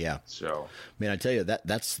 Yeah. So, man, I tell you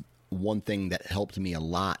that's one thing that helped me a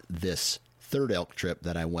lot this third elk trip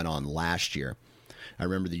that I went on last year. I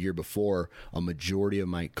remember the year before, a majority of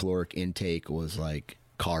my caloric intake was like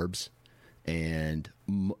carbs, and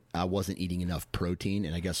I wasn't eating enough protein.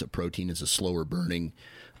 And I guess a protein is a slower burning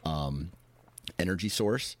energy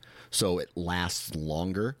source, so it lasts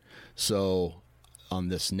longer. So on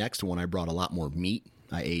this next one, I brought a lot more meat.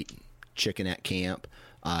 I ate chicken at camp.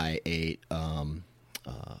 I ate a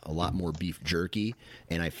lot more beef jerky,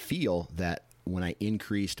 and I feel that when I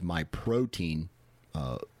increased my protein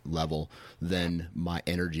level, then my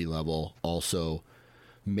energy level also,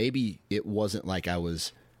 maybe it wasn't like I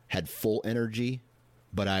had full energy,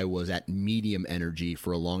 but I was at medium energy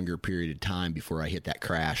for a longer period of time before I hit that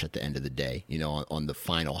crash at the end of the day, on the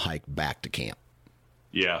final hike back to camp.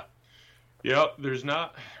 Yeah. Yep. There's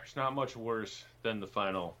not much worse than the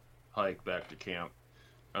final hike back to camp.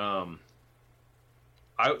 The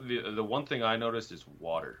one thing I noticed is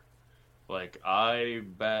water. Like I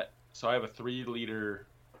have a 3-liter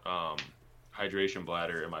hydration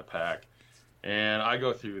bladder in my pack, and I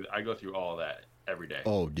go through all of that every day.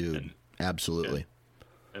 Oh, dude, absolutely.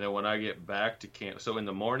 And then when I get back to camp, so in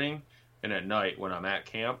the morning and at night when I'm at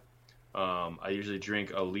camp, I usually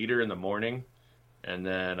drink a liter in the morning, and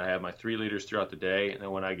then I have my 3 liters throughout the day. And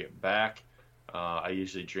then when I get back, I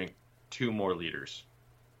usually drink 2 more liters.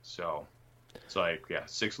 So it's like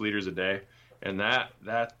 6 liters a day, and that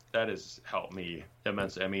has helped me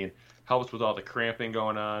immensely. I mean, helps with all the cramping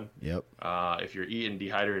going on. Yep. If you're eating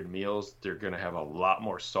dehydrated meals, they're going to have a lot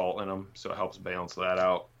more salt in them, so it helps balance that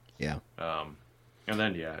out. Yeah. And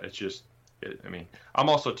then, it's just, I'm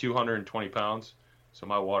also 220 pounds, so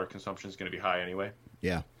my water consumption is going to be high anyway.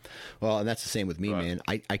 Yeah. Well, and that's the same with me, man.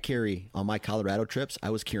 I carry, on my Colorado trips, I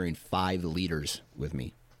was carrying 5 liters with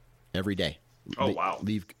me every day. Oh, wow.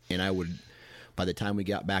 And I would, by the time we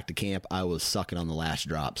got back to camp, I was sucking on the last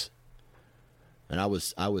drops. And I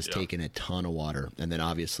was taking a ton of water. And then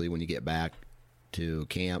obviously when you get back to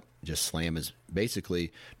camp, just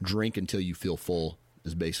basically drink until you feel full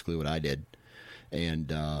is basically what I did.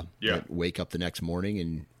 And wake up the next morning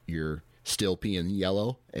and you're still peeing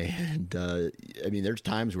yellow. And there's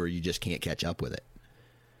times where you just can't catch up with it.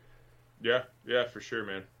 Yeah, for sure,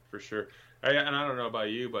 man, for sure. And I don't know about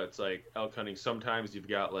you, but it's like elk hunting. Sometimes you've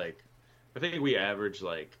got I think we average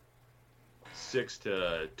 6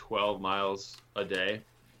 to 12 miles a day,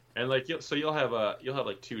 and you'll have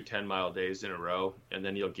 2 10-mile days in a row, and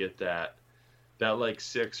then you'll get that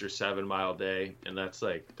 6 or 7 mile day, and that's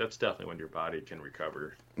definitely when your body can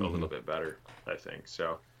recover a little bit better, I think.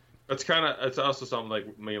 So it's also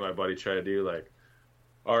something me and my buddy try to do.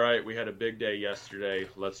 All right, we had a big day yesterday.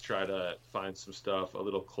 Let's try to find some stuff a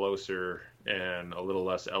little closer and a little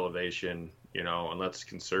less elevation, and let's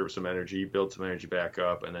conserve some energy, build some energy back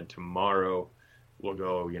up. And then tomorrow we'll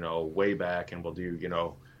go, way back, and we'll do,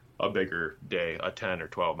 a bigger day, a 10 or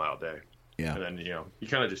 12 mile day. Yeah. And then, you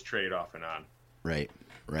kind of just trade off and on. Right.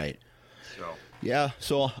 So, yeah.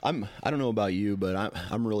 So I don't know about you, but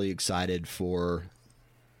I'm really excited for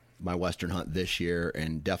my Western hunt this year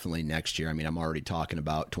and definitely next year. I mean, I'm already talking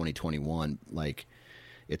about 2021.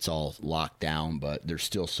 It's all locked down, but there's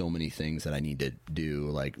still so many things that I need to do,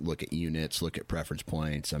 like look at units, look at preference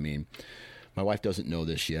points. I mean, my wife doesn't know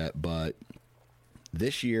this yet, but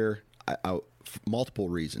this year, for multiple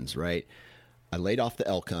reasons, right? I laid off the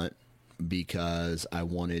elk hunt because I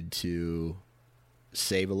wanted to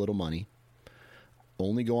save a little money,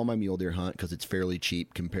 only go on my mule deer hunt because it's fairly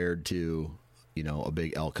cheap compared to a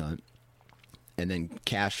big elk hunt, and then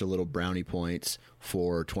cash a little brownie points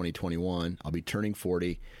for 2021. I'll be turning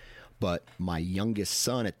 40, but my youngest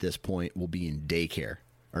son at this point will be in daycare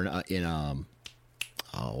or in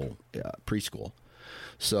preschool.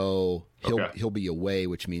 So he'll be away,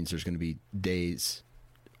 which means there's going to be days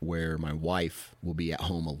where my wife will be at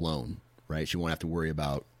home alone, right? She won't have to worry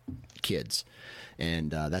about kids.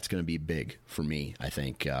 And that's going to be big for me. I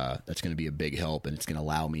think that's going to be a big help, and it's going to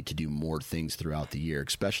allow me to do more things throughout the year,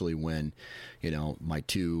 especially when, my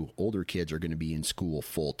 2 older kids are going to be in school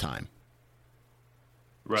full time.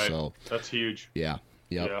 Right. So that's huge. Yeah.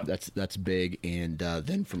 That's big. And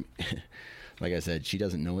then from, like I said, she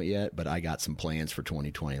doesn't know it yet, but I got some plans for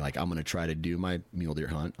 2020. I'm going to try to do my mule deer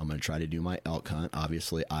hunt. I'm going to try to do my elk hunt.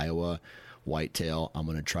 Obviously, Iowa whitetail. I'm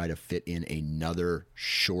going to try to fit in another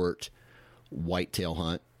short whitetail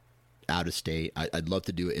hunt out of state. I'd love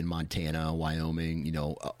to do it in Montana, Wyoming,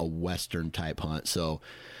 a Western type hunt. So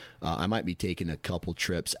I might be taking a couple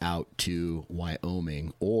trips out to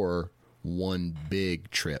Wyoming, or one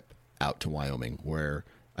big trip out to Wyoming where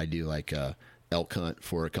I do a elk hunt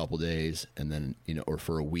for a couple days, and then, or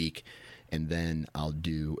for a week. And then I'll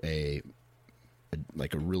do a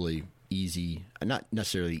like a really easy, not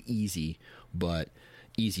necessarily easy, but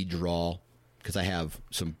easy draw, because I have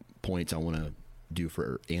some points I want to do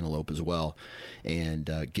for antelope as well, and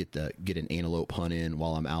get an antelope hunt in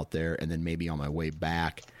while I'm out there, and then maybe on my way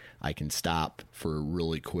back I can stop for a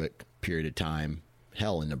really quick period of time,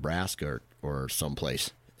 hell, in Nebraska or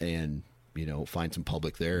someplace, and find some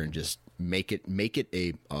public there and just make it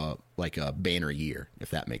a like a banner year, if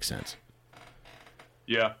that makes sense.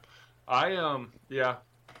 Yeah, I'm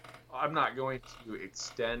not going to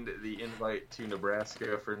extend the invite to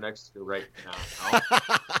Nebraska for next year right now.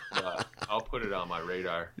 But I'll put it on my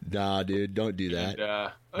radar. Nah, dude, don't do that.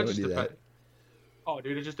 And, don't do that. Oh,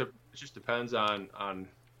 dude, it just depends on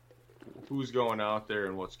who's going out there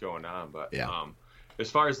and what's going on. But yeah. As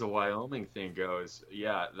far as the Wyoming thing goes,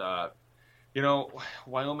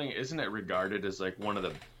 Wyoming, isn't it regarded as like one of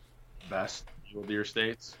the best mule deer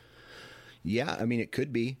states? Yeah, I mean, it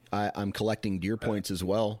could be. I'm collecting deer points as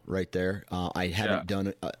well right there. I haven't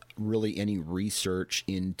done really any research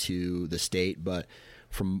into the state, but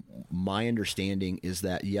from my understanding is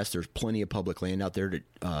that, yes, there's plenty of public land out there to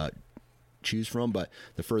choose from, but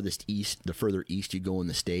the further east you go in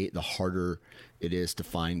the state, the harder it is to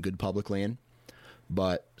find good public land.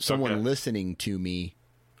 But someone listening to me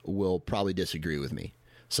will probably disagree with me.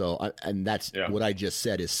 So, and that's what I just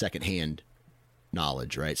said is secondhand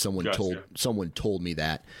knowledge, right? Someone told me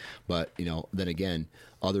that, but then again,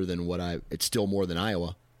 other than it's still more than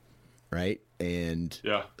Iowa, right? And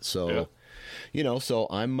so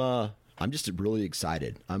I'm just really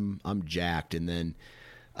excited. I'm jacked. And then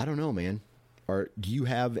I don't know, man. Are you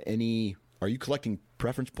collecting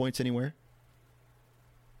preference points anywhere?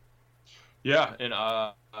 Yeah,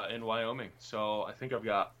 in Wyoming. So I think I've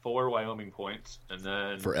got 4 Wyoming points, and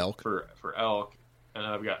then for elk, for elk, and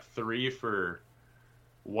then I've got 3 for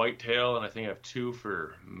whitetail, and I think I have 2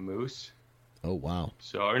 for moose. Oh wow!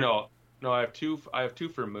 So no, I have 2. I have 2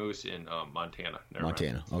 for moose in Montana.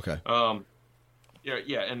 Montana, okay.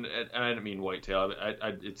 Yeah, and I didn't mean whitetail.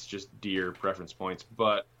 It's just deer preference points.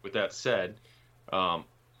 But with that said,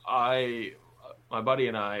 my buddy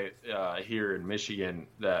and I here in Michigan,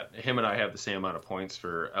 that him and I have the same amount of points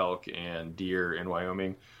for elk and deer in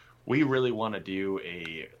Wyoming. We really want to do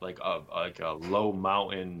a low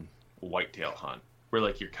mountain whitetail hunt, where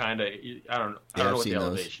like you're kind of I don't know what the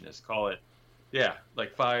elevation is. Call it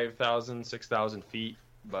like 5,000, 6,000 feet,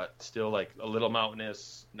 but still like a little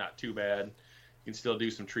mountainous, not too bad. You can still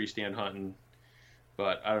do some tree stand hunting,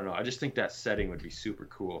 but I don't know. I just think that setting would be super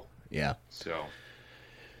cool. Yeah. So.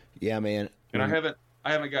 Yeah, man. And I haven't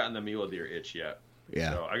gotten the mule deer itch yet.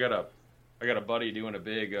 Yeah. So I got a buddy doing a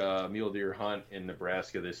big mule deer hunt in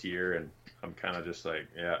Nebraska this year, and I'm kind of just like,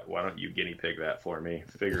 why don't you guinea pig that for me?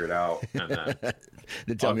 Figure it out, and then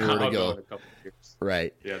tell me where to go. In a couple of years.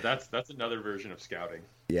 Right. Yeah, that's another version of scouting.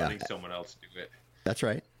 Yeah. Letting someone else do it. That's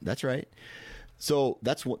right. So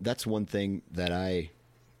that's one thing that I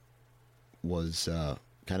was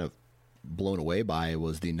kind of blown away by,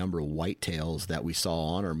 was the number of whitetails that we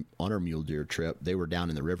saw on our mule deer trip. They were down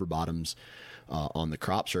in the river bottoms on the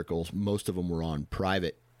crop circles. Most of them were on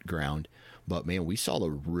private ground, but man, we saw a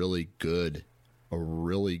really good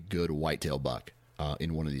whitetail buck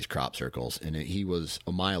in one of these crop circles, and he was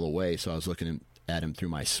a mile away. So I was looking at him through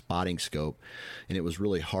my spotting scope, and it was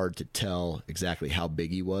really hard to tell exactly how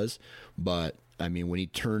big he was. But I mean, when he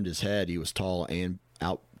turned his head, he was tall and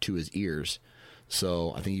out to his ears.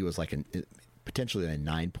 So I think he was like potentially a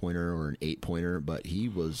 9-pointer or an 8-pointer, but he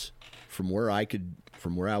was from where I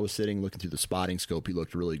was sitting looking through the spotting scope, he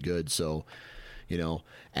looked really good. So,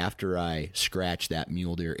 after I scratch that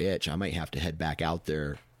mule deer itch, I might have to head back out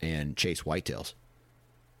there and chase whitetails.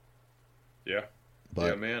 Yeah.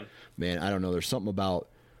 But yeah, man, I don't know. There's something about,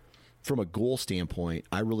 from a goal standpoint,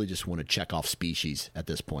 I really just want to check off species at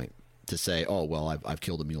this point to say, oh, well, I've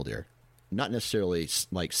killed a mule deer. Not necessarily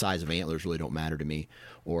like size of antlers really don't matter to me,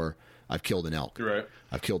 or I've killed an elk. Right.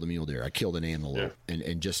 I've killed a mule deer. I killed an antelope,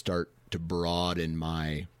 and just start to broaden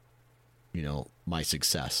my, my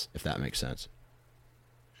success, if that makes sense.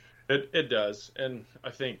 It does, and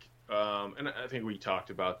I think we talked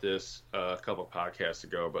about this a couple of podcasts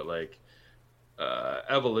ago, but like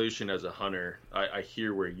evolution as a hunter, I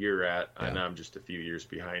hear where you're at, and I'm just a few years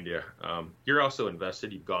behind you. You're also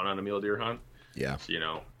invested. You've gone on a mule deer hunt. Yeah.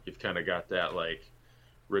 So, you've kind of got that like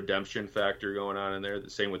redemption factor going on in there. The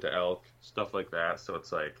same with the elk, stuff like that. So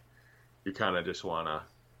it's like you kind of just want to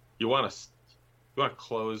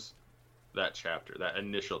close that chapter, that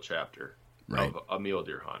initial chapter of a mule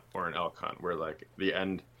deer hunt or an elk hunt, where like the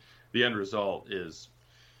end result is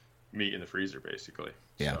meat in the freezer, basically.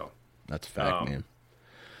 Yeah, so, that's a fact, man.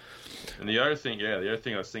 And the other thing I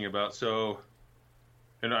was thinking about, so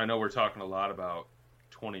and I know we're talking a lot about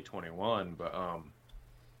 2021, but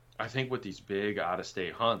I think with these big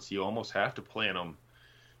out-of-state hunts, you almost have to plan them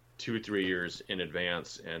 2-3 years in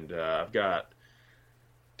advance. And I've got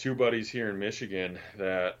two buddies here in Michigan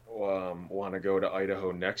that want to go to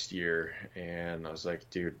Idaho next year, and I was like,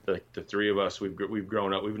 dude, like the three of us, we've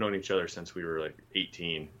grown up, we've known each other since we were like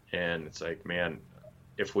 18, and it's like, man,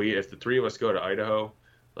 if the three of us go to Idaho,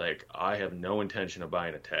 like I have no intention of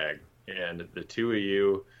buying a tag, and the two of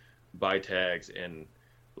you buy tags and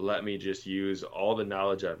let me just use all the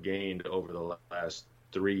knowledge I've gained over the last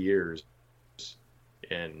 3 years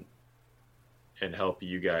and help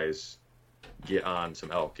you guys get on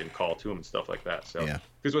some elk and call to them and stuff like that. So,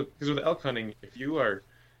 because with elk hunting, if you're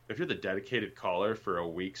the dedicated caller for a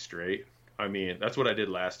week straight, I mean, that's what I did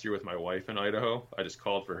last year with my wife in Idaho. I just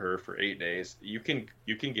called for her for 8 days. You can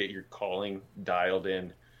get your calling dialed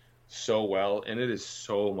in so well, and it is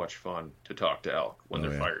so much fun to talk to elk when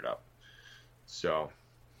they're fired up. So,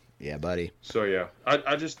 yeah, buddy. So yeah,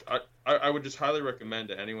 I would just highly recommend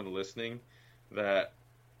to anyone listening that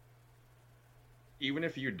even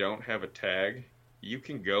if you don't have a tag, you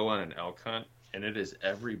can go on an elk hunt, and it is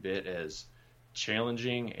every bit as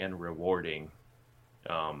challenging and rewarding.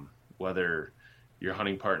 Whether your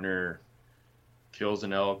hunting partner kills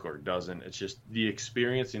an elk or doesn't, it's just the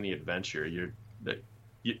experience and the adventure.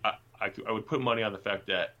 I would put money on the fact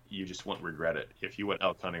that you just won't regret it if you went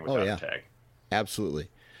elk hunting without a tag. Absolutely.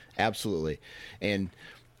 And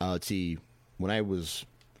let's see, when I was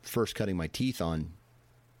first cutting my teeth on,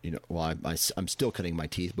 I'm still cutting my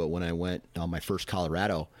teeth, but when I went on my first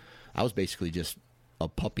Colorado, I was basically just a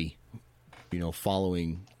puppy,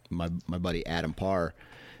 following my buddy Adam Parr,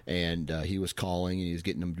 and he was calling and he was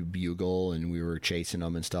getting them to bugle, and we were chasing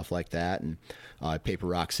them and stuff like that. And paper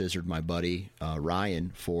rock scissored my buddy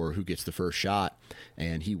Ryan for who gets the first shot,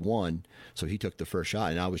 and he won, so he took the first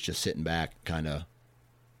shot, and I was just sitting back, kind of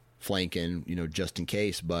flanking, just in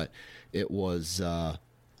case. But it was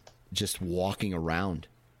just walking around.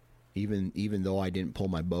 Even though I didn't pull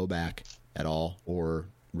my bow back at all or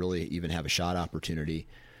really even have a shot opportunity,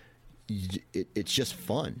 it's just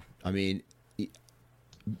fun. I mean,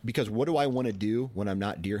 because what do I want to do when I'm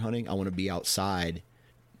not deer hunting? I want to be outside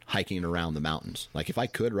hiking around the mountains. Like if I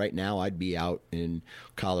could right now, I'd be out in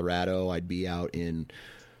Colorado. I'd be out in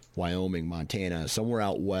Wyoming, Montana, somewhere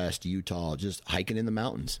out west, Utah, just hiking in the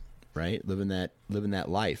mountains, right? Living that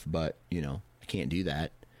life. But, I can't do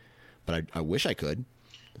that. But I wish I could.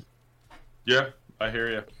 Yeah, I hear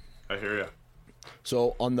you.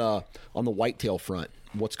 So on the whitetail front,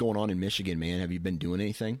 what's going on in Michigan, man? Have you been doing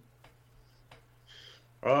anything?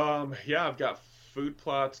 Yeah, I've got food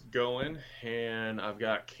plots going, and I've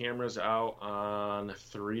got cameras out on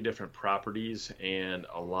 3 different properties, and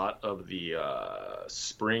a lot of the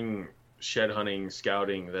spring shed hunting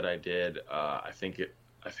scouting that I did. I think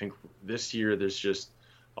this year there's just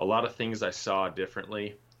a lot of things I saw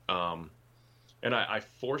differently. And I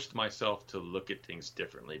forced myself to look at things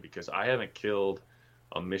differently because I haven't killed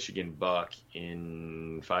a Michigan buck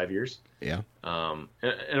in 5 years. Yeah.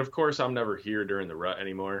 And of course, I'm never here during the rut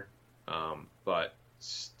anymore. But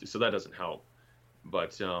so that doesn't help.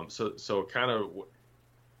 But so kind of,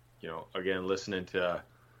 again, listening to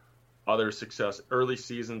other early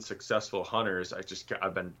season successful hunters,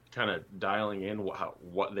 I've been kind of dialing in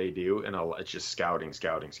what they do, and it's just scouting.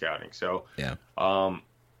 So yeah.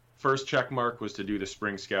 First check mark was to do the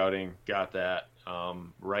spring scouting. Got that.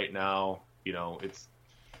 Right now, it's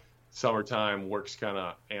summertime. Work's kind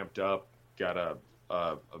of amped up. Got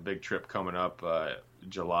a big trip coming up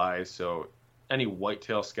July. So any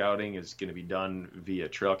whitetail scouting is going to be done via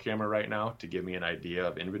trail camera right now to give me an idea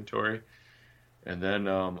of inventory. And then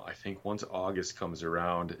I think once August comes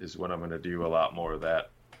around is when I'm going to do a lot more of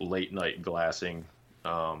that late night glassing.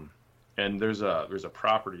 And there's a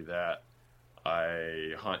property that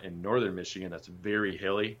I hunt in northern Michigan that's very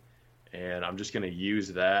hilly, and I'm just going to use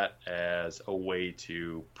that as a way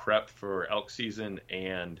to prep for elk season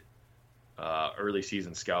and early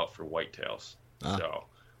season scout for whitetails. So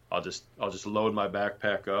I'll just load my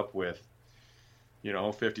backpack up with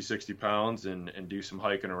 50, 60 pounds and do some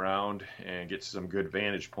hiking around and get some good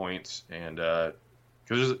vantage points. And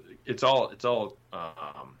because it's all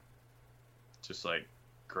just like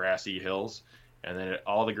grassy hills. And then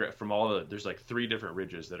there's like 3 different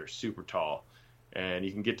ridges that are super tall, and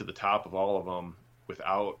you can get to the top of all of them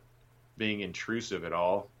without being intrusive at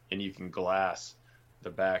all. And you can glass the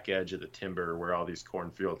back edge of the timber where all these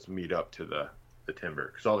cornfields meet up to the timber,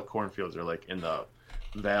 because all the cornfields are like in the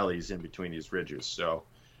valleys in between these ridges. So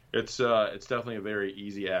It's definitely a very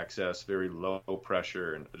easy access, very low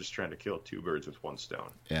pressure, and just trying to kill two birds with one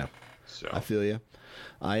stone. Yeah. So I feel you.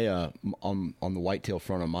 I on the whitetail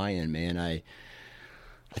front on my end, man, I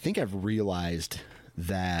think I've realized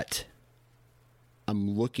that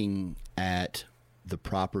I'm looking at the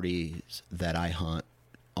properties that I hunt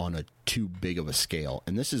on a too big of a scale.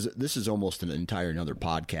 And this is almost an entire another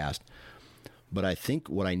podcast, but I think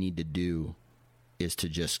what I need to do is to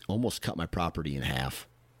just almost cut my property in half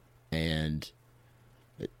and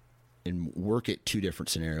work at two different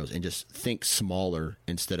scenarios and just think smaller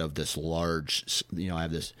instead of this large.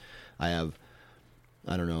 I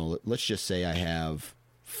don't know, let's just say I have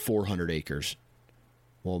 400 acres.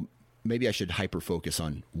 Well, maybe I should hyper focus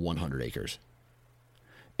on 100 acres.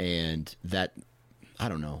 And that, I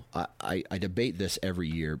don't know, I debate this every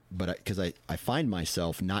year, but because I find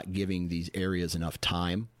myself not giving these areas enough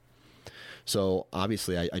time. So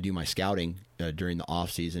obviously I do my scouting during the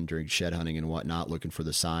off season, during shed hunting and whatnot, looking for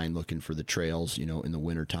the sign, looking for the trails, in the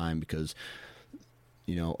winter time, because,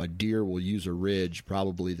 a deer will use a ridge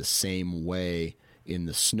probably the same way in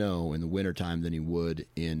the snow in the wintertime than he would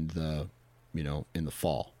in the, in the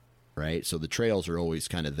fall. Right. So the trails are always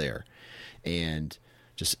kind of there, and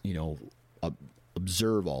just,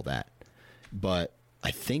 observe all that. But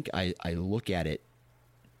I think I look at it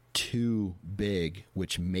too big,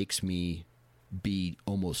 which makes me be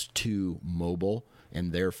almost too mobile,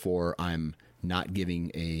 and therefore I'm not giving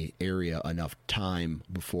a area enough time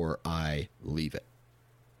before I leave it.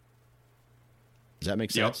 Does that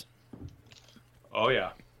make sense? Yep. Oh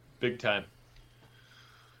yeah, big time.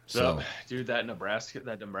 So, dude, that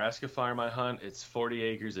Nebraska farm I hunt, it's 40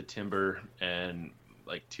 acres of timber and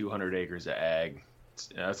like 200 acres of ag.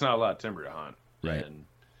 That's not a lot of timber to hunt. Right. And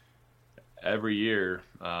every year,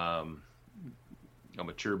 a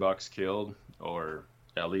mature buck's killed, or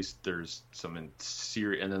at least there's some and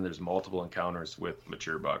then there's multiple encounters with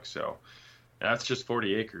mature bucks. So that's just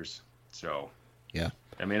 40 acres. So yeah,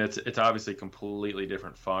 I mean, it's obviously a completely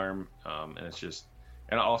different farm, and it's just,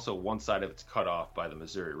 and also one side of it's cut off by the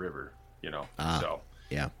Missouri River, so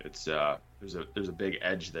yeah, it's there's a big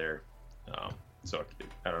edge there. So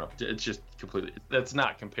I don't know. It's just completely. That's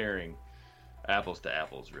not comparing apples to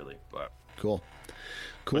apples, really. But cool,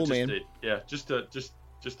 man. Just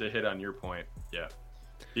to hit on your point. Yeah,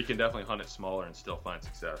 you can definitely hunt it smaller and still find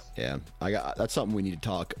success. Yeah, that's something we need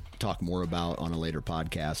to talk more about on a later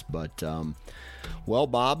podcast. But well,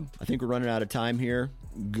 Bob, I think we're running out of time here.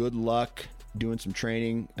 Good luck doing some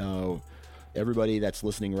training. Everybody that's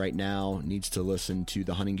listening right now needs to listen to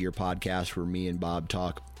the Hunting Gear podcast, where me and Bob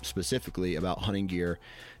talk specifically about hunting gear.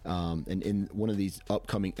 And in one of these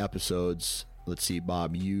upcoming episodes, let's see,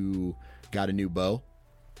 Bob, you got a new bow?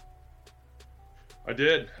 I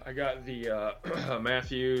did. I got the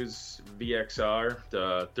Matthews VXR,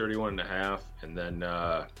 the 31.5, and then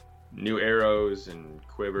new arrows and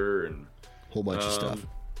quiver and a whole bunch of stuff.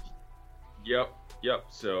 Yep.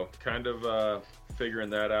 So kind of figuring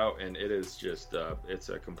that out, and it is just it's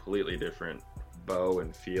a completely different bow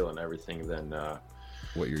and feel and everything than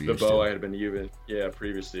what you're used to. The bow to. I had been using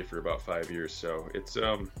previously for about 5 years. So it's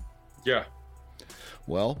yeah.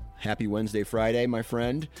 Well, happy Wednesday, Friday, my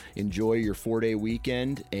friend. Enjoy your 4-day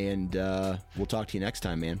weekend, and we'll talk to you next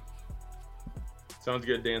time, man. Sounds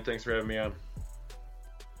good, Dan. Thanks for having me on.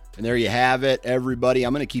 And there you have it, everybody.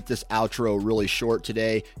 I'm going to keep this outro really short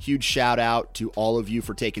today. Huge shout out to all of you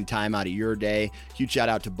for taking time out of your day. Huge shout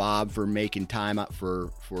out to Bob for making time out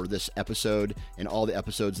for this episode and all the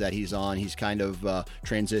episodes that he's on. He's kind of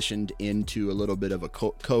transitioned into a little bit of a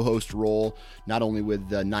co-host role, not only with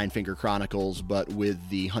the Nine Finger Chronicles, but with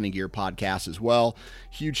the Hunting Gear podcast as well.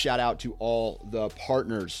 Huge shout out to all the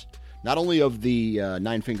partners, not only of the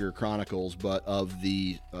Nine Finger Chronicles, but of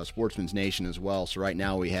the Sportsman's Nation as well. So right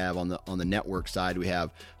now we have on the network side, we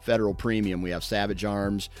have Federal Premium, we have Savage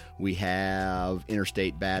Arms, we have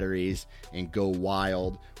Interstate Batteries, and Go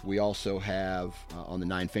Wild. We also have on the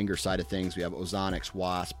Nine Finger side of things, we have Ozonics,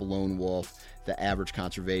 Wasp, Lone Wolf, The Average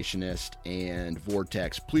Conservationist, and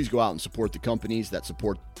Vortex. Please go out and support the companies that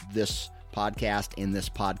support this podcast and this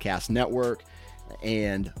podcast network.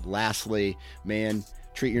 And lastly, man,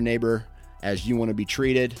 treat your neighbor as you want to be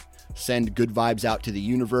treated. Send good vibes out to the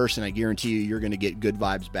universe, and I guarantee you're going to get good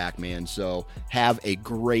vibes back, man. So have a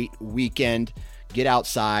great weekend. Get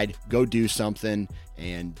outside, go do something,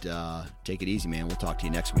 and take it easy, man. We'll talk to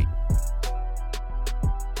you next week.